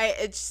like,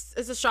 it's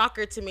a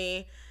shocker to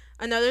me.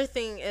 Another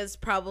thing is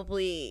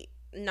probably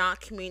not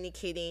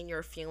communicating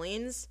your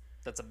feelings.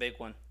 That's a big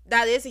one.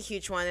 That is a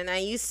huge one, and I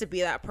used to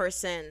be that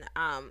person.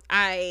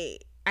 I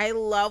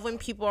love when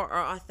people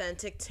are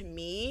authentic to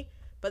me,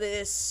 but it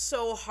is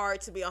so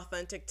hard to be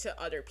authentic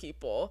to other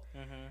people.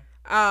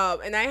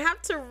 And I have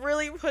to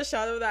really push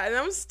out of that, and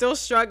I'm still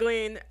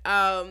struggling.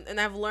 And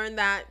I've learned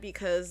that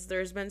because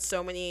there's been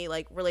so many,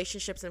 like,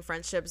 relationships and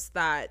friendships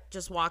that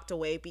just walked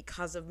away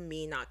because of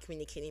me not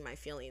communicating my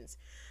feelings.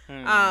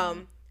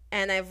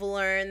 And I've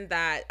learned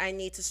that I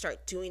need to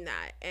start doing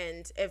that.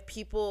 And if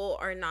people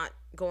are not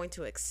going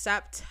to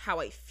accept how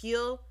I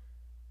feel,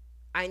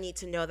 I need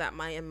to know that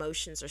my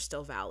emotions are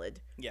still valid.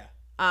 Yeah.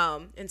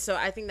 And so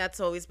I think that's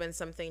always been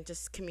something,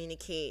 just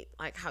communicate,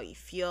 like, how you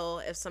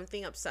feel. If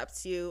something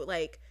upsets you,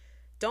 like,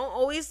 don't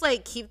always,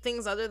 like, keep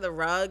things under the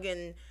rug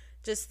and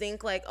just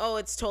think, like, oh,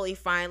 it's totally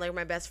fine. Like,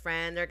 my best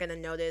friend, they're going to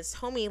notice.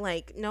 Homie,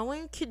 like, no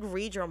one could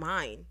read your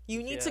mind.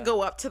 You need to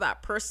go up to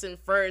that person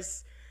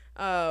first.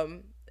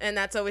 And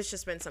that's always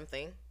just been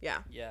something. Yeah.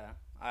 Yeah.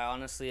 I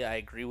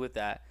agree with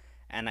that.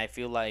 And I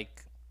feel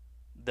like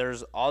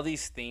there's all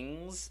these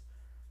things.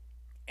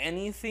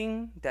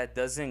 Anything that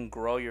doesn't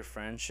grow your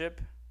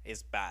friendship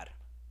is bad.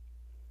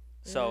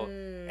 So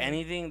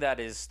anything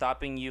that is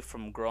stopping you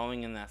from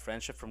growing in that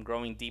friendship, from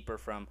growing deeper,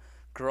 from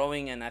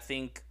growing in, I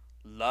think,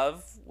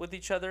 love with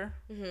each other,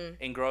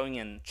 and growing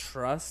in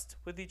trust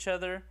with each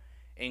other,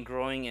 and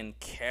growing in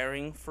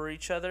caring for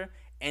each other,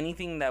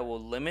 anything that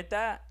will limit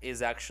that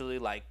is actually,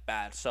 like,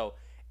 bad. So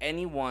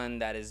anyone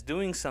that is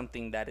doing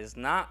something that is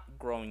not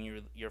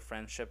growing your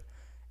friendship,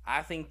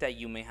 I think that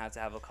you may have to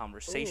have a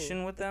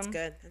conversation with them. That's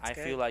good. I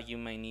feel like you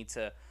may need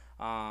to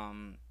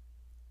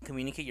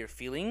communicate your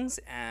feelings,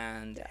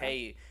 and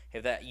hey,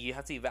 if that, you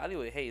have to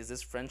evaluate, hey, is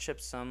this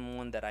friendship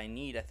someone that I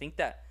need? I think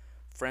that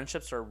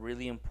friendships are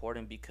really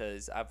important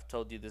because I've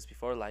told you this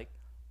before, like,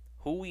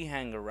 who we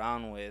hang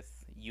around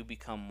with, you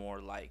become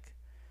more like.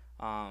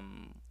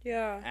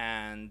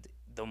 And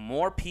the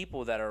more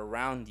people that are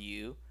around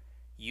you,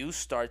 you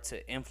start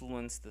to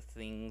influence the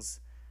things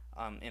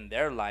in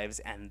their lives,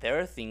 and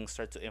their things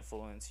start to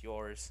influence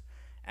yours,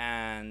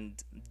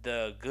 and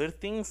the good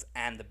things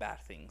and the bad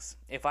things.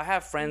 If I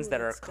have friends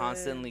that are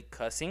constantly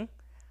cussing,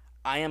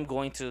 I am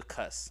going to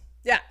cuss.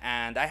 Yeah.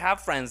 And I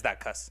have friends that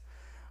cuss.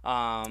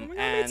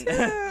 Me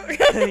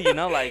too. You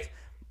know, like,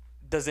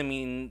 doesn't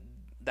mean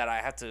that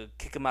I have to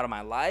kick them out of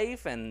my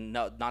life and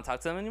not talk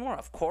to them anymore.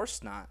 Of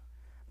course not.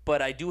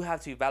 But I do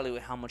have to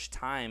evaluate how much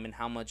time and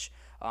how much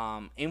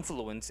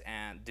influence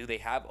and do they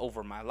have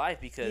over my life,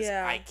 because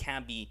I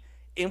can't be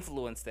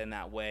influenced in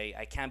that way.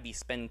 I can't be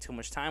spending too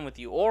much time with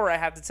you, or I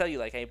have to tell you,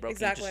 like, hey, bro,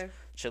 can you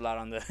chill out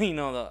on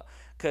the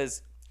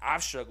because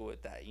I've struggled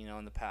with that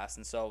in the past,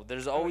 and so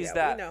there's always we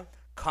that know.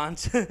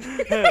 content.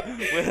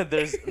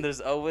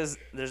 there's always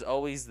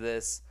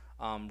this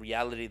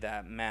reality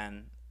that,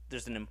 man,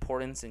 there's an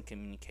importance in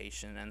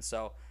communication, and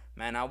so,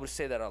 man, I would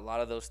say that a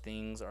lot of those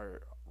things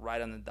are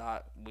right on the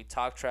dot. We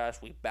talk trash,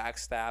 we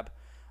backstab,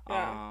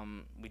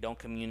 we don't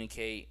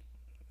communicate.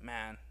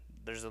 Man,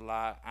 there's a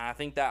lot. And I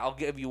think that I'll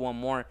give you one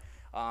more.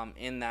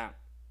 In that,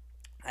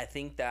 I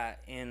think that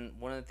in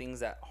one of the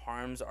things that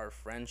harms our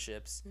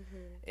friendships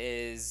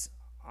is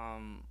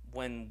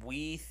when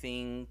we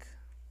think.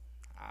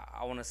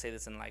 I want to say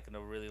this in a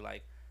really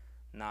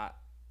not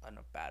in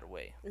a bad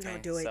way. Okay? No,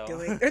 do it.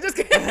 I'm just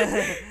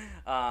kidding.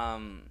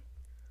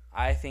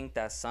 I think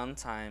that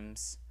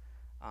sometimes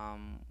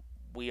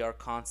we are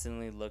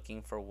constantly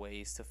looking for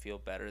ways to feel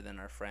better than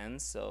our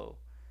friends. So,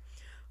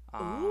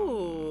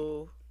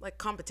 ooh, like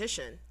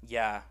competition.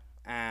 Yeah,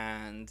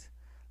 and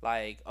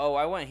oh,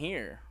 I went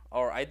here,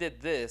 or I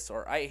did this,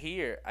 or I ate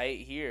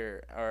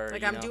here, or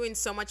I'm doing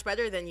so much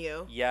better than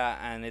you. Yeah,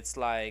 and it's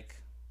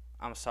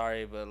I'm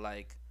sorry, but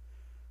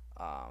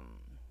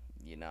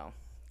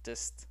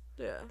just.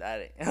 Yeah.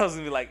 That I was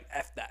gonna be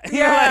F that.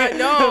 Yeah,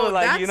 no,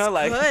 that's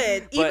But,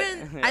 good.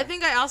 Even I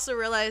think I also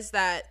realized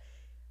that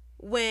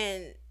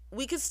when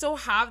we could still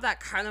have that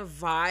kind of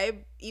vibe,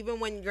 even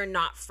when you're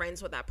not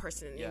friends with that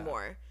person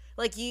anymore.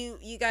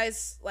 You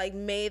guys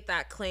made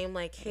that claim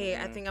hey,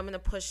 I think I'm gonna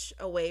push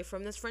away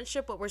from this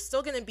friendship, but we're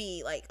still gonna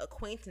be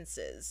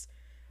acquaintances.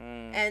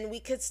 And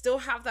we could still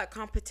have that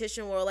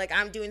competition where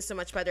I'm doing so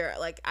much better.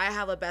 I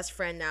have a best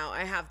friend now.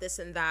 I have this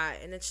and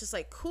that, and it's just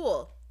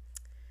cool.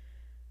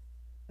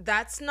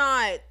 That's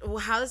not,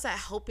 how is that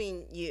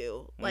helping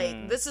you?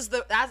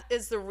 That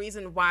is the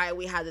reason why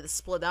we had to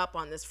split up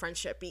on this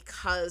friendship,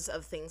 because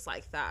of things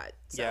like that.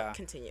 So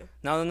continue.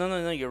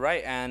 No, you're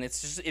right. And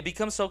it's just, it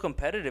becomes so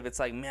competitive. It's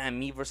man,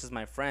 me versus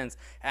my friends,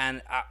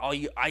 and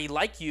I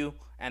like you,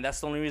 and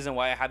that's the only reason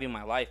why I have you in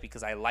my life,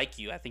 because I like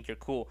you. I think you're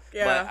cool.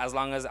 Yeah. But as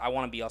long as I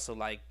want to be also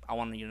I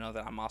want you to know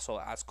that I'm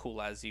also as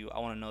cool as you. I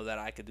want to know that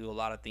I could do a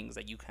lot of things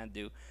that you can't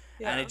do.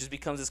 Yeah. And it just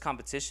becomes this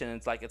competition.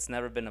 It's it's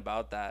never been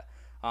about that.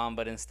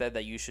 But instead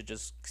that you should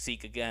just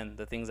seek, again,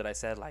 the things that I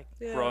said,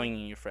 growing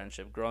in your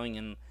friendship, growing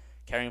and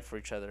caring for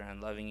each other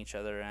and loving each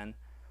other. And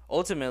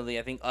ultimately,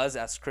 I think us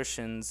as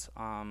Christians,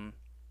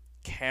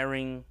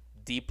 caring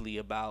deeply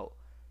about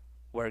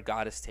where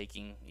God is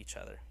taking each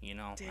other,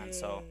 Dang. And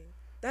so.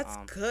 That's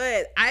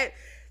good.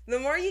 The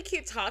more you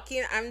keep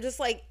talking, I'm just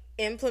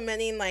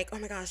implementing oh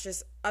my gosh,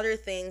 just other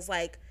things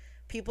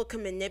people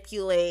can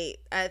manipulate.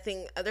 I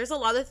think there's a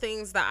lot of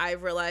things that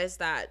I've realized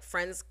that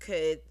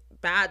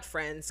bad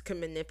friends can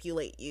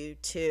manipulate you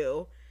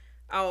to,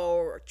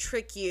 or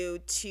trick you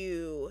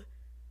to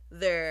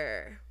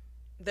their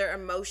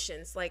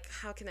emotions.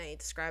 How can I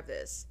describe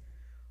this?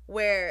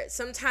 Where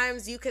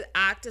sometimes you could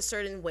act a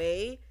certain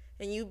way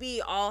and you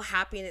be all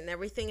happy and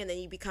everything, and then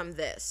you become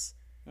this.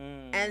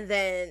 And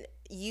then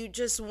you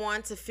just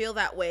want to feel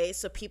that way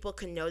so people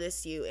can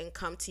notice you and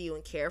come to you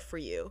and care for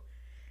you.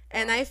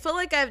 And I feel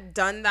I've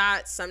done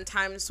that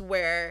sometimes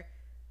where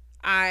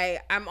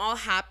I'm all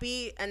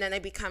happy and then I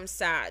become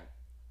sad.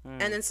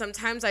 And then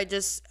sometimes I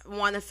just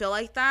want to feel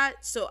like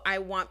that, so I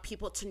want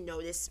people to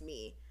notice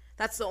me.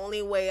 That's the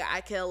only way I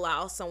can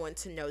allow someone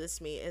to notice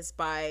me, is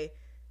by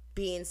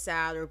being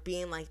sad or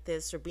being like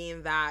this or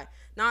being that.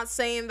 Not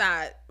saying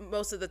that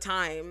most of the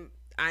time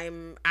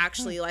I'm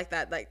actually like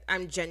that.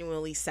 I'm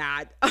genuinely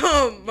sad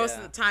most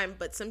of the time,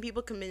 but some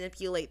people can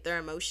manipulate their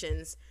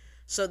emotions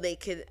so they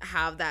could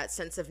have that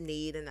sense of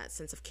need and that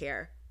sense of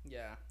care.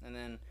 Yeah, and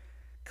then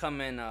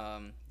come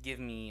and give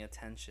me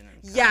attention.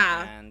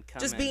 And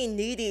just being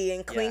needy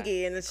and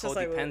clingy, and it's just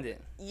codependent.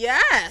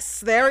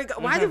 Yes, there we go.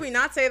 Why did we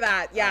not say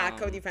that? Yeah,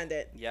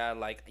 codependent. Yeah,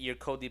 you're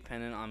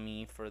codependent on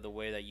me for the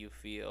way that you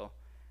feel,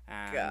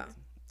 and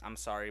I'm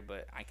sorry,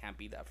 but I can't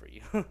be that for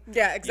you.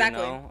 Yeah,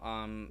 exactly.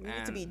 You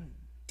need to be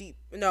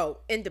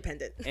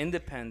independent.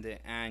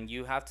 Independent, and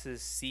you have to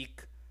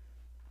seek.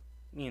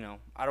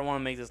 I don't want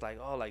to make this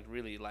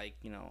really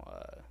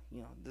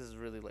this is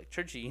really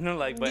churchy,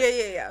 but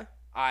yeah.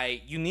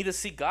 You need to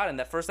seek God. In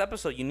that first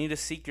episode, you need to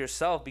seek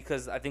yourself,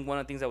 because I think one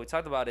of the things that we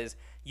talked about is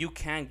you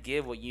can't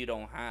give what you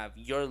don't have.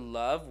 Your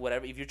love,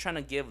 whatever, if you're trying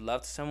to give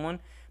love to someone,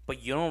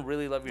 but you don't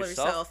really love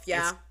yourself,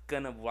 it's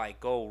gonna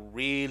go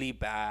really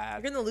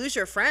bad. You're gonna lose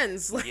your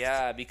friends.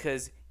 Yeah,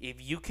 because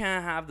if you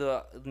can't have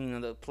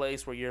the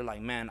place where you're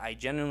man, I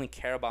genuinely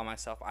care about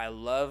myself, I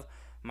love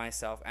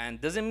myself,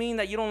 and doesn't mean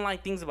that you don't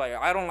like things about you.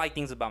 I don't like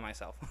things about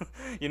myself.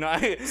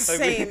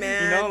 Same,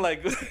 man.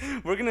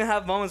 We're gonna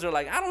have moments where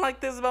I don't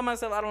like this about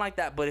myself, I don't like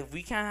that. But if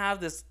we can't have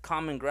this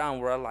common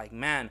ground where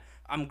man,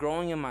 I'm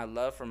growing in my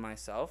love for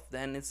myself,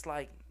 then it's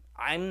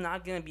I'm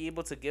not gonna be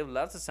able to give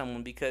love to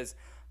someone, because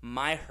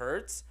my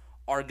hurts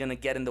are gonna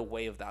get in the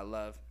way of that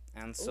love.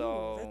 And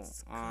so,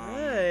 that's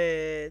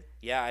good.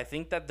 Yeah, I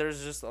think that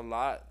there's just a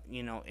lot,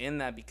 in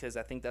that, because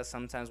I think that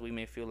sometimes we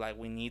may feel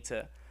we need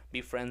to be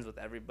friends with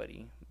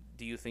everybody.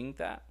 Do you think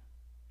that?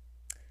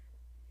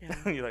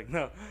 Yeah. You're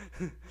no.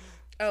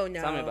 Oh,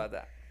 no. Tell me about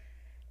that.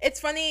 It's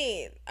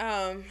funny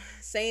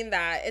saying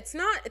that. It's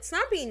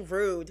not being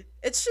rude.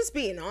 It's just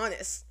being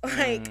honest.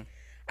 Like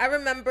I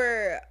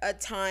remember a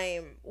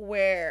time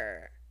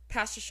where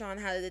Pastor Sean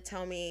had to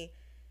tell me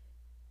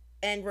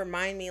and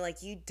remind me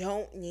like you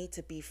don't need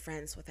to be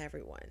friends with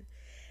everyone.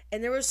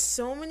 And there were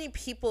so many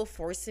people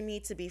forcing me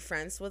to be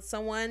friends with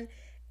someone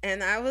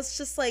and I was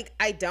just like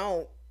I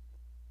don't.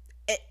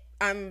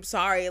 I'm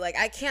sorry, like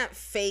I can't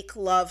fake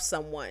love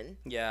someone.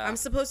 Yeah. I'm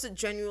supposed to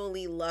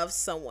genuinely love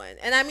someone.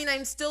 And I mean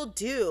I still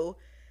do,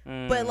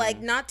 but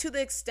like not to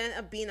the extent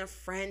of being a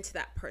friend to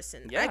that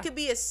person. Yeah. I could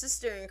be a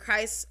sister in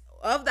Christ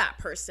of that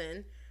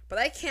person, but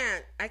I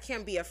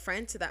can't be a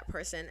friend to that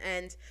person.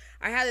 And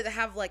I had to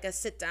have like a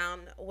sit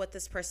down with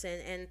this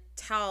person and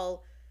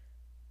tell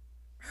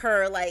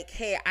her like,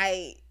 "Hey,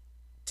 I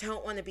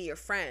don't want to be your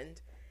friend."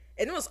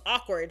 And it was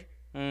awkward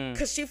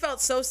because she felt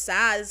so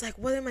sad. It's like,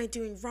 what am I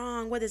doing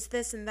wrong? What is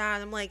this and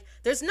that? I'm like,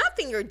 there's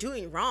nothing you're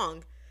doing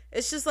wrong.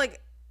 It's just like,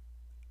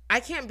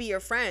 I can't be your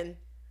friend.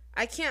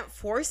 I can't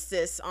force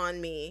this on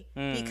me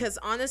because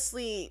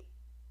honestly,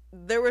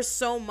 there was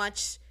so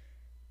much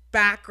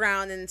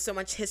background and so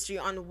much history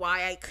on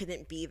why I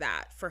couldn't be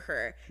that for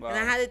her. Wow. And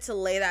I had to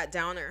lay that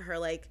down at her.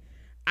 Like,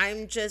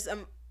 I'm just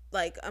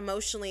like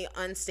emotionally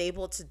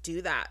unstable to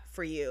do that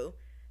for you.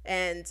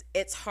 And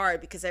it's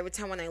hard because every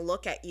time when I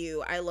look at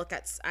you,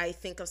 I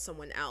think of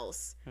someone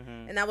else.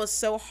 And that was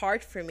so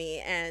hard for me.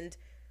 And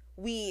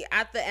we,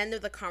 at the end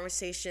of the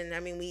conversation, I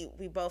mean,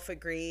 we both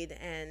agreed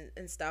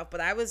and stuff, but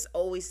I was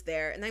always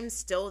there and I'm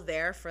still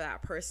there for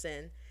that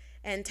person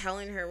and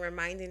telling her,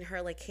 reminding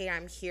her like, hey,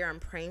 I'm here. I'm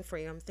praying for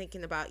you. I'm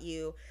thinking about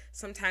you.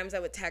 Sometimes I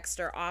would text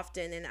her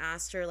often and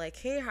ask her like,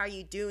 hey, how are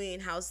you doing?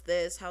 How's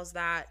this? How's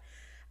that?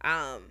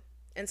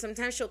 And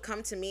sometimes she'll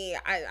come to me.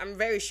 I'm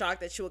very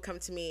shocked that she would come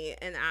to me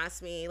and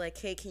ask me, like,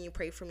 hey, can you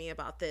pray for me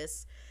about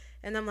this?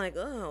 And I'm like,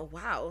 oh,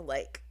 wow.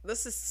 Like,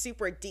 this is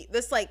super deep.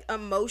 This, like,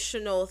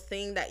 emotional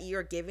thing that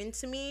you're giving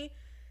to me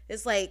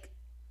is, like,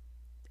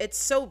 it's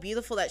so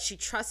beautiful that she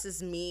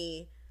trusts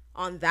me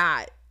on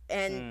that.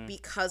 And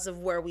because of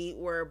where we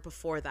were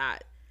before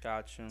that.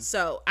 Gotcha.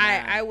 So,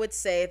 I would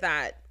say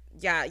that,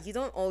 yeah, you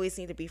don't always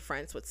need to be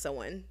friends with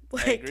someone.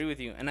 Like, I agree with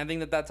you. And I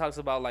think that talks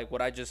about, like,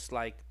 what I just,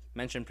 like,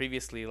 mentioned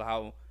previously,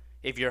 how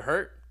if you're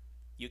hurt,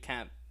 you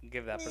can't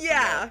give that person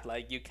love.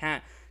 Like, you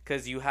can't,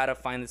 because you had to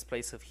find this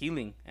place of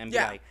healing and be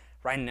like,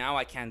 right now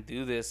I can't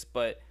do this.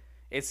 But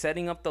it's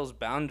setting up those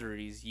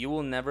boundaries. You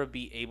will never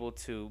be able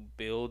to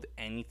build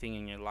anything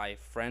in your life,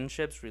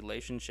 friendships,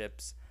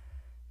 relationships,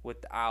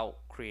 without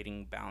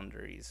creating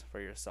boundaries for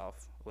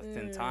yourself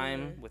within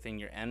time, within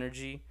your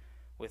energy,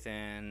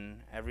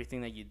 within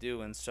everything that you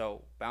do. And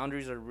so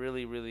boundaries are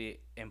really, really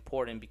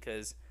important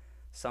because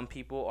some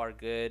people are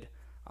good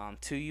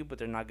to you, but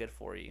they're not good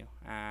for you.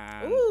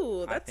 And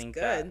ooh, that's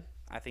good.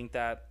 I think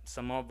that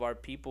some of our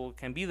people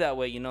can be that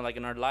way, you know, like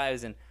in our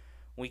lives, and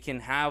we can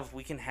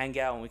hang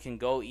out and we can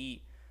go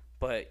eat,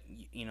 but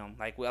you know,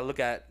 like I look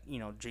at, you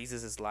know,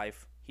 Jesus's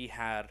life. He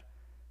had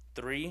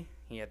 3,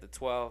 he had the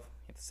 12,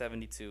 he had the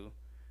 72,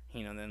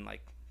 you know, and then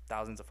like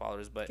thousands of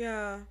followers, but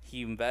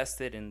he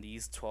invested in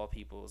these 12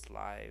 people's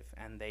life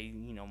and they,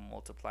 you know,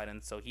 multiplied.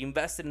 And so he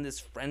invested in these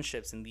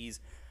friendships and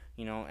these,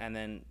 you know, and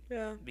then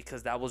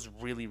because that was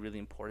really, really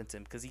important to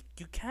him, because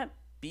you can't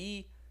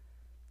be,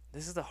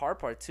 this is the hard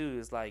part too,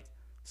 is like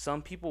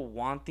some people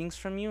want things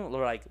from you,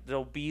 or like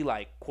they'll be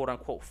like quote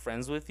unquote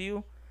friends with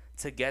you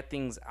to get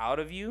things out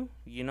of you,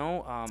 you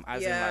know,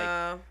 as in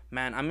like,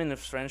 man, I'm in a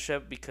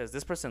friendship because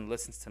this person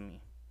listens to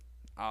me.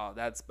 Oh,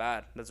 that's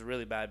bad. That's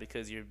really bad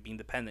because you're being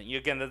dependent. You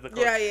again, that's the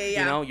quote,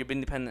 you know, you're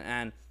being dependent.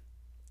 And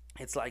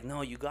it's like,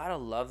 no, you gotta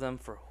love them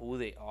for who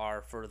they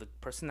are, for the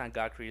person that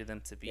God created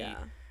them to be.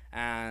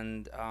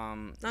 And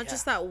not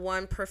just that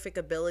one perfect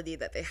ability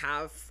that they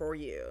have for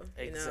you.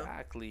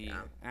 Exactly. You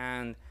know?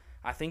 And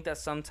I think that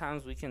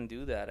sometimes we can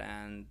do that,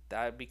 and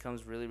that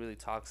becomes really, really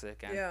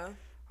toxic. And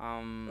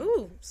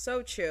ooh,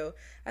 so true.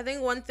 I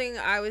think one thing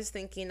I was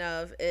thinking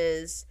of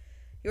is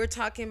you were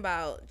talking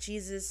about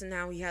Jesus and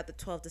how he had the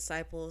 12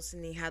 disciples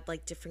and he had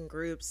like different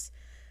groups.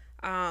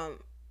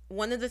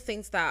 One of the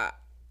things that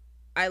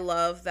I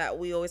love that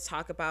we always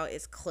talk about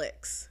is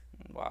cliques.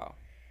 Wow.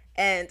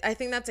 And I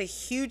think that's a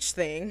huge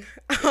thing.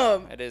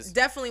 It is.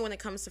 Definitely when it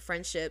comes to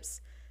friendships.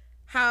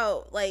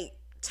 How, like,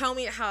 tell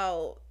me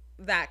how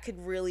that could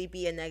really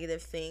be a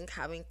negative thing,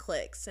 having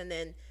cliques. And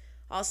then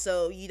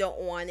also, you don't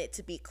want it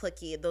to be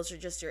cliquey. Those are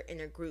just your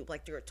inner group,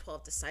 like your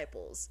 12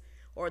 disciples.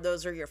 Or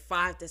those are your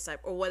 5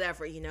 disciples, or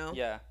whatever, you know?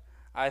 Yeah.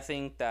 I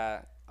think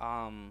that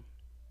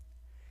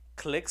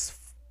cliques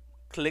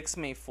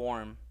may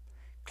form.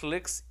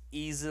 Cliques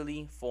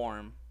easily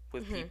form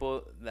with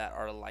people that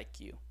are like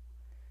you.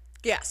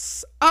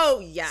 Yes. Oh,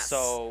 yes.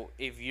 So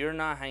if you're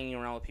not hanging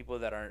around with people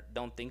that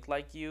don't think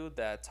like you,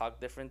 that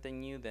talk different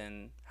than you,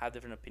 then have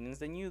different opinions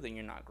than you, then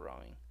you're not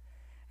growing.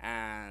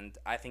 And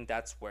I think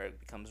that's where it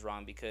becomes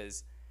wrong,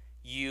 because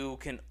you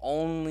can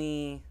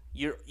only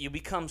you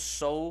become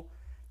so,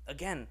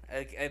 again,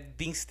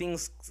 these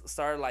things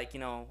start like, you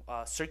know,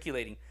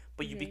 circulating,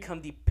 but you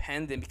become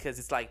dependent, because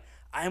it's like,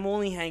 I'm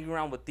only hanging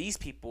around with these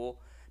people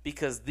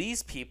because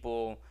these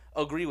people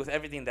agree with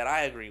everything that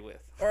I agree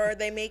with. Or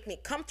they make me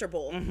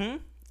comfortable.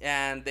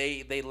 And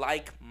they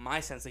like my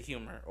sense of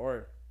humor,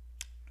 or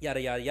yada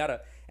yada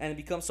yada, and it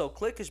becomes so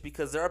cliquish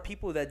because there are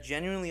people that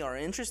genuinely are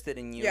interested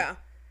in you. Yeah.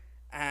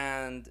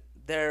 And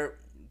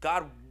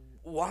God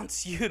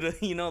wants you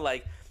to,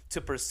 like,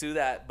 to pursue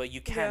that, but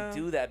you can't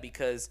do that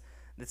because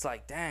it's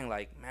like, dang,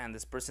 like, man,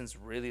 this person's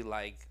really,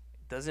 like,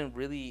 doesn't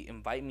really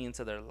invite me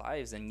into their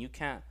lives, and you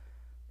can't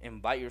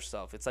invite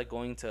yourself. It's like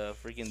going to a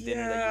freaking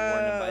dinner that you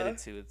weren't invited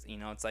to. It's,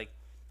 it's like,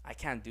 I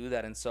can't do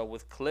that. And so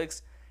with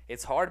cliques,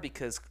 it's hard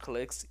because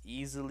cliques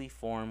easily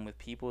form with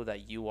people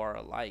that you are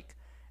alike,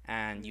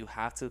 and you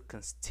have to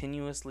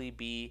continuously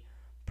be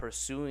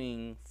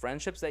pursuing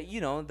friendships that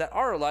that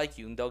are like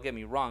you, and don't get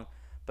me wrong,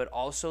 but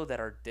also that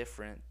are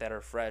different, that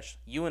are fresh.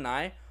 You and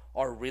I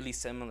are really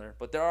similar,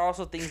 but there are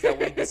also things that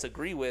we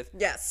disagree with.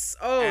 Yes.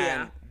 Oh, and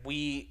yeah.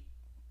 We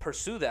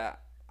pursue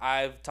that.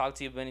 I've talked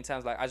to you many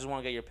times, like, I just want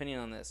to get your opinion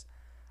on this.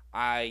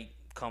 I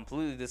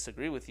completely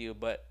disagree with you,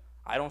 but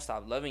I don't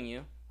stop loving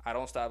you. I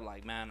don't stop,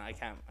 like, man, I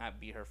can't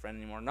be her friend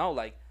anymore. No,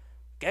 like,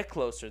 get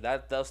closer.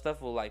 That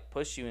stuff will, like,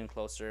 push you in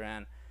closer.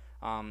 And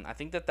I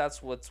think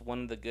that's what's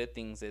one of the good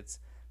things. It's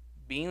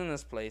being in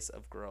this place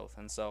of growth.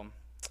 And so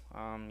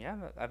yeah,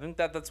 I think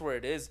that's where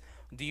it is.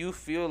 Do you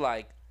feel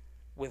like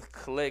with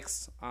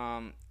cliques,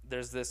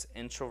 there's this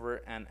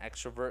introvert and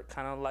extrovert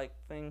kind of like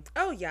thing?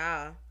 Oh,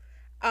 yeah.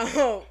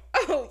 Oh,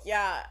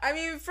 yeah. I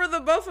mean, for the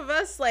both of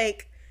us,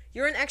 like,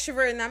 you're an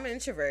extrovert and I'm an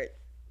introvert.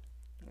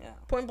 Yeah.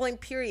 Point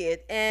blank, period.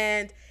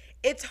 And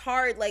it's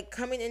hard, like,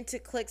 coming into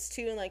cliques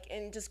too, and, like,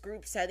 in just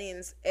group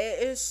settings.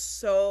 It is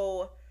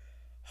so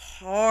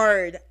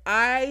hard.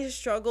 I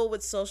struggle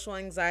with social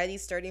anxiety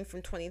starting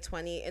from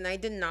 2020, and I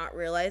did not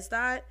realize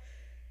that.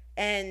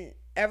 And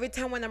every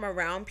time when I'm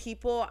around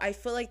people, I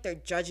feel like they're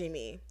judging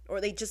me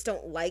or they just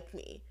don't like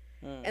me.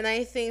 And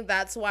I think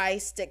that's why I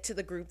stick to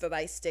the group that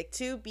I stick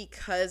to,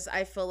 because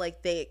I feel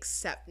like they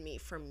accept me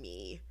for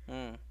me.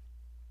 And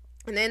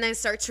then I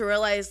start to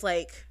realize,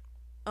 like,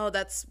 oh,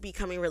 that's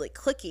becoming really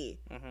cliquey.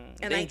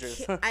 And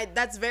dangerous.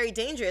 That's very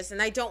dangerous.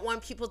 And I don't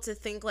want people to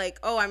think like,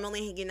 oh, I'm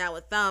only hanging out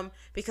with them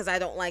because I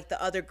don't like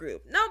the other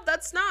group. No,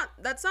 that's not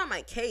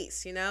my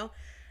case,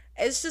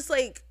 It's just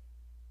like,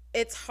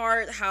 it's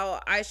hard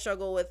how I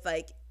struggle with,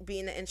 like,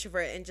 being an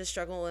introvert and just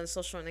struggle with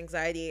social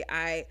anxiety.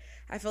 I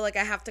feel like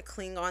I have to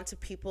cling on to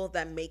people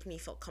that make me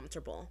feel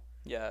comfortable.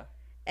 Yeah.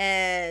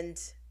 And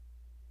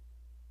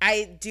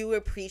I do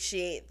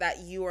appreciate that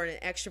you are an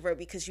extrovert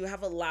because you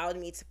have allowed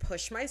me to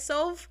push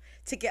myself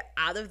to get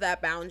out of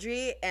that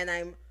boundary. And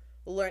I'm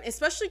learning,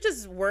 especially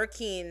just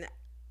working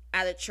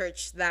at a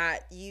church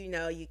that,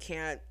 you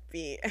can't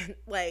be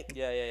like,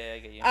 yeah, I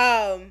get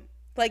you.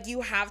 Like,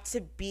 you have to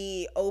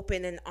be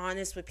open and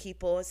honest with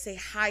people, say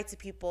hi to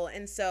people.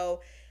 And so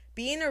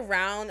being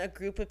around a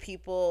group of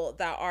people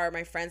that are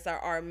my friends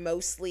that are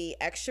mostly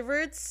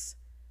extroverts,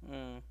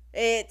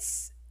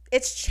 it's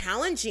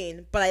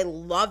challenging, but I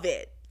love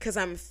it because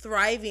I'm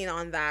thriving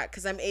on that,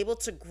 because I'm able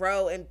to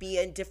grow and be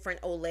a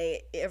different Olay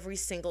every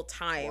single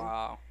time.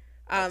 Wow.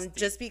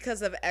 Just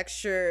because of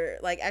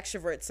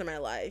extroverts in my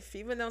life,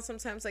 even though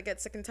sometimes I get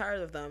sick and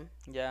tired of them.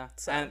 Yeah.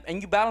 So. And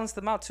you balance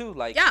them out too.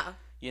 Like, yeah.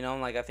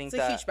 Like, I think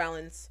it's a huge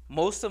balance.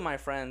 Most of my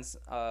friends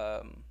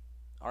are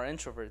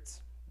introverts.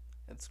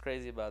 It's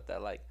crazy about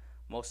that. Like,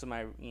 most of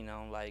my,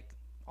 like,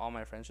 all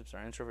my friendships are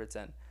introverts,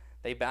 and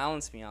they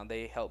balance me out.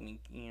 They help me,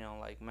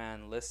 like,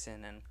 man,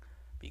 listen and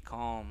be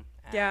calm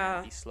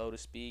and be slow to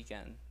speak.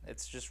 And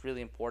it's just really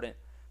important.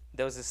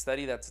 There was a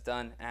study that's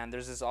done, and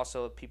there's this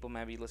also, people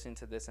might be listening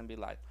to this and be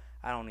like,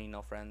 I don't need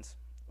no friends.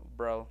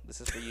 Bro,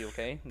 this is for you,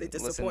 okay? They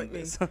disappoint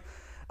me.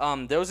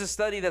 There was a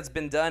study that's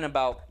been done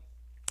about,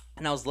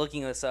 and I was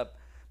looking this up,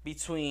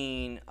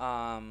 between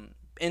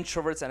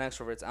introverts and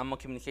extroverts. I'm a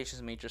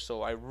communications major,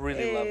 so I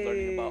really love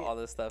learning about all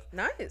this stuff.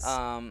 Nice.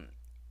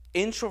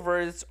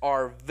 Introverts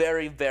are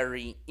very,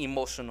 very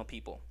emotional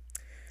people.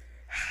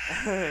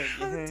 How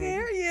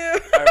dare you?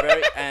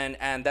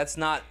 And that's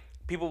not,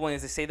 people, when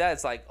they say that,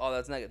 it's like, oh,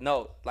 that's negative.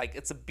 No, like,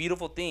 it's a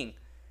beautiful thing.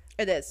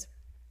 It is.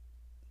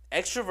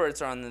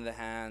 Extroverts are, on the other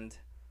hand,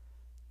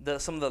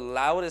 some of the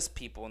loudest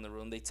people in the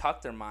room. They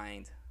talk their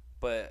mind,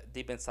 but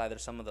deep inside, they're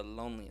some of the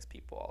loneliest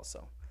people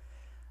also.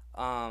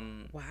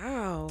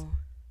 Wow.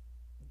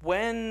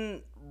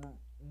 When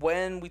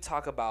we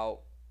talk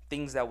about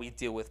things that we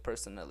deal with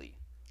personally,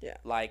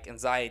 like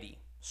anxiety,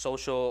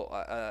 social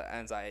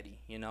anxiety,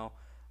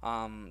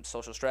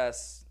 social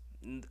stress,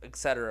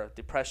 etc.,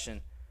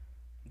 depression,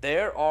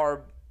 there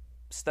are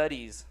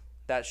studies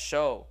that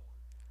show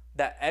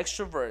that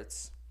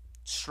extroverts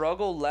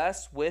struggle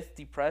less with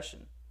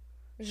depression,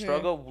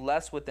 struggle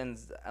less with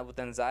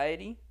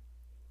anxiety,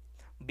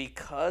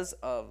 because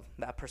of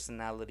that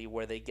personality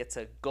where they get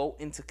to go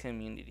into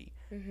community,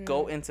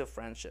 go into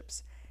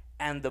friendships.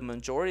 And the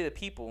majority of the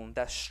people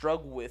that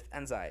struggle with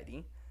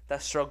anxiety,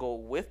 that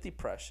struggle with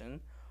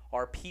depression,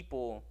 are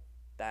people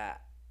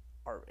that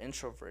are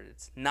introverted.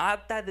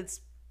 Not that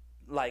it's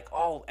like,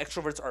 oh,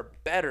 extroverts are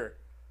better.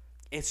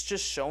 It's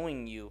just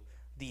showing you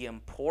the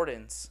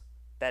importance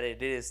that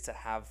it is to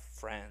have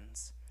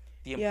friends,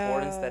 the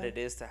importance that it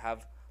is to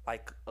have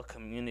like a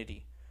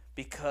community.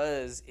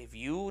 Because if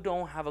you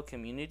don't have a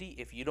community,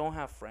 if you don't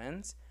have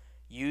friends,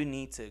 you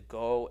need to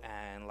go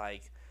and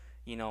like,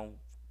 you know,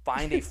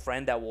 find a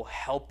friend that will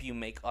help you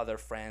make other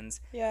friends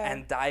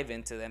and dive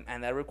into them.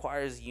 And that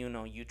requires, you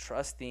know, you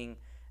trusting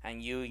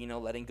and you know,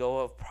 letting go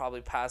of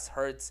probably past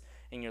hurts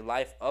in your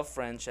life of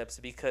friendships,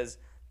 because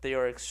they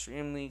are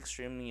extremely,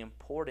 extremely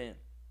important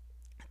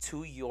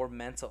to your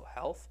mental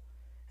health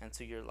and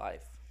to your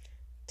life.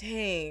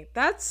 Dang,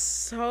 that's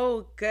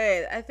so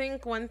good. I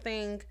think one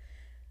thing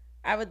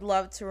I would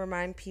love to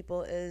remind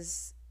people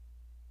is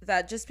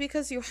that just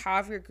because you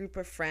have your group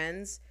of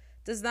friends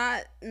does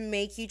not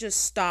make you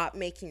just stop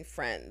making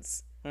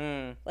friends.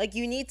 Like,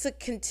 you need to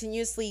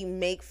continuously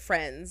make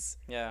friends.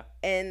 Yeah.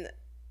 And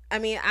I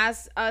mean,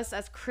 as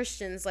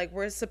Christians, like,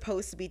 we're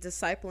supposed to be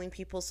discipling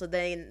people so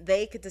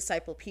they could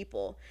disciple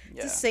people.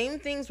 Yeah. The same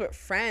things with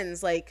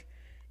friends. Like,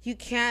 you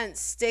can't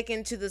stick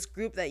into this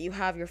group that you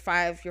have your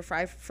five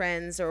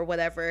friends or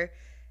whatever,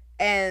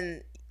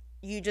 and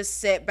you just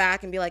sit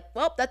back and be like,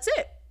 well, that's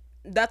it.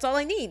 That's all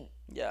I need.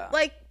 Yeah.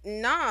 Like,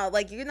 nah,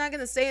 like, you're not going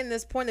to stay in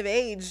this point of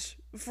age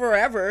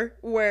forever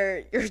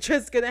where you're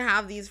just going to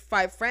have these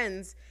 5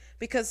 friends,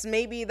 because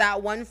maybe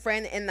that one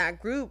friend in that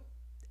group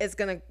is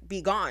going to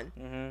be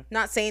gone.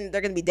 Not saying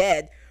they're going to be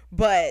dead,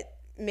 but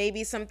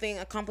maybe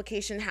a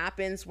complication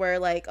happens where,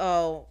 like,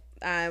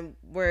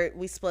 where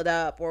we split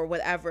up or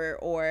whatever,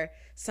 or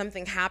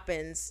something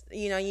happens.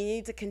 You know, you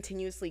need to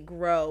continuously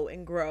grow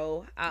and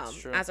grow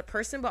as a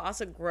person, but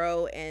also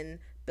grow and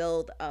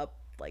build up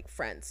like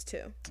friends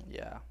too.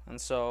 Yeah. And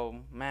so,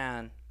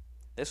 man,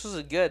 this was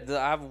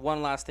I have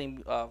one last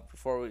thing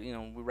before we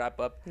wrap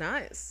up.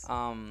 Nice.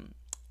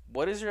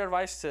 What is your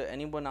advice to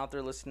anyone out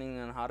there listening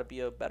on how to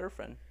be a better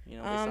friend? You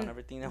know, based on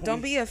everything that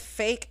don't be a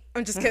fake.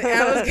 I'm just kidding.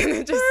 I was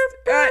gonna just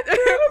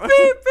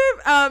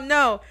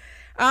no.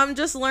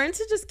 Just learn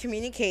to just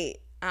communicate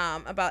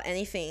about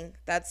anything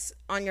that's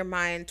on your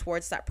mind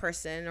towards that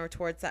person or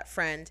towards that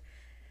friend.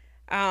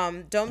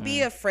 Don't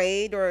be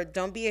afraid or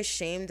don't be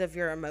ashamed of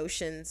your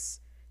emotions.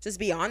 Just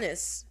be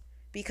honest,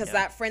 because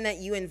that friend that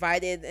you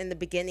invited in the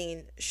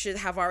beginning should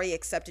have already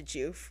accepted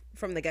you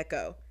from the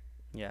get-go.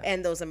 Yeah.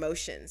 And those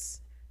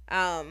emotions.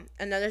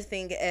 Another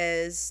thing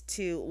is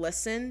to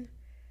listen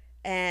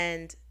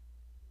and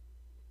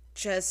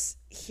just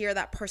hear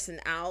that person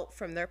out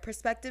from their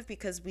perspective,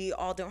 because we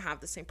all don't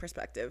have the same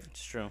perspective.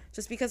 It's true.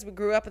 Just because we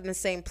grew up in the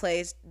same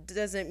place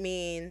doesn't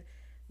mean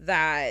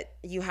that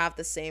you have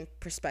the same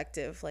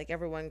perspective. Like,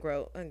 everyone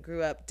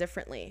grew up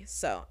differently.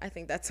 So I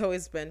think that's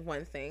always been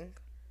one thing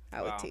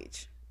I would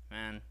teach.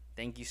 Man,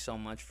 thank you so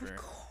much for sharing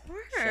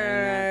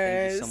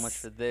that. Thank you so much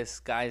for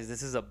this. Guys,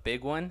 this is a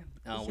big one.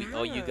 We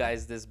owe you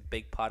guys this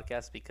big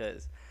podcast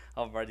because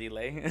of our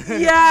delay.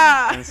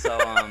 Yeah. And so,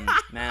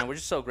 man, we're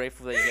just so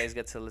grateful that you guys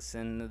get to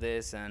listen to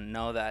this and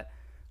know that,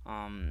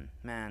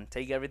 man,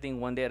 take everything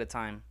one day at a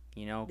time,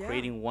 you know,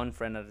 creating one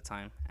friend at a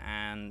time,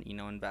 and, you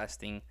know,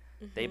 investing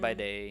day by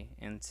day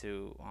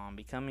into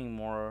becoming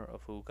more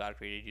of who God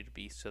created you to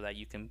be, so that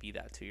you can be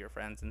that to your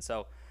friends. And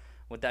so,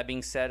 with that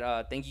being said,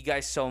 thank you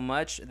guys so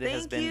much. This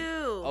has been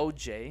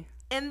OJ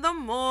in the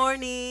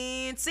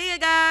morning. See you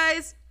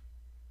guys.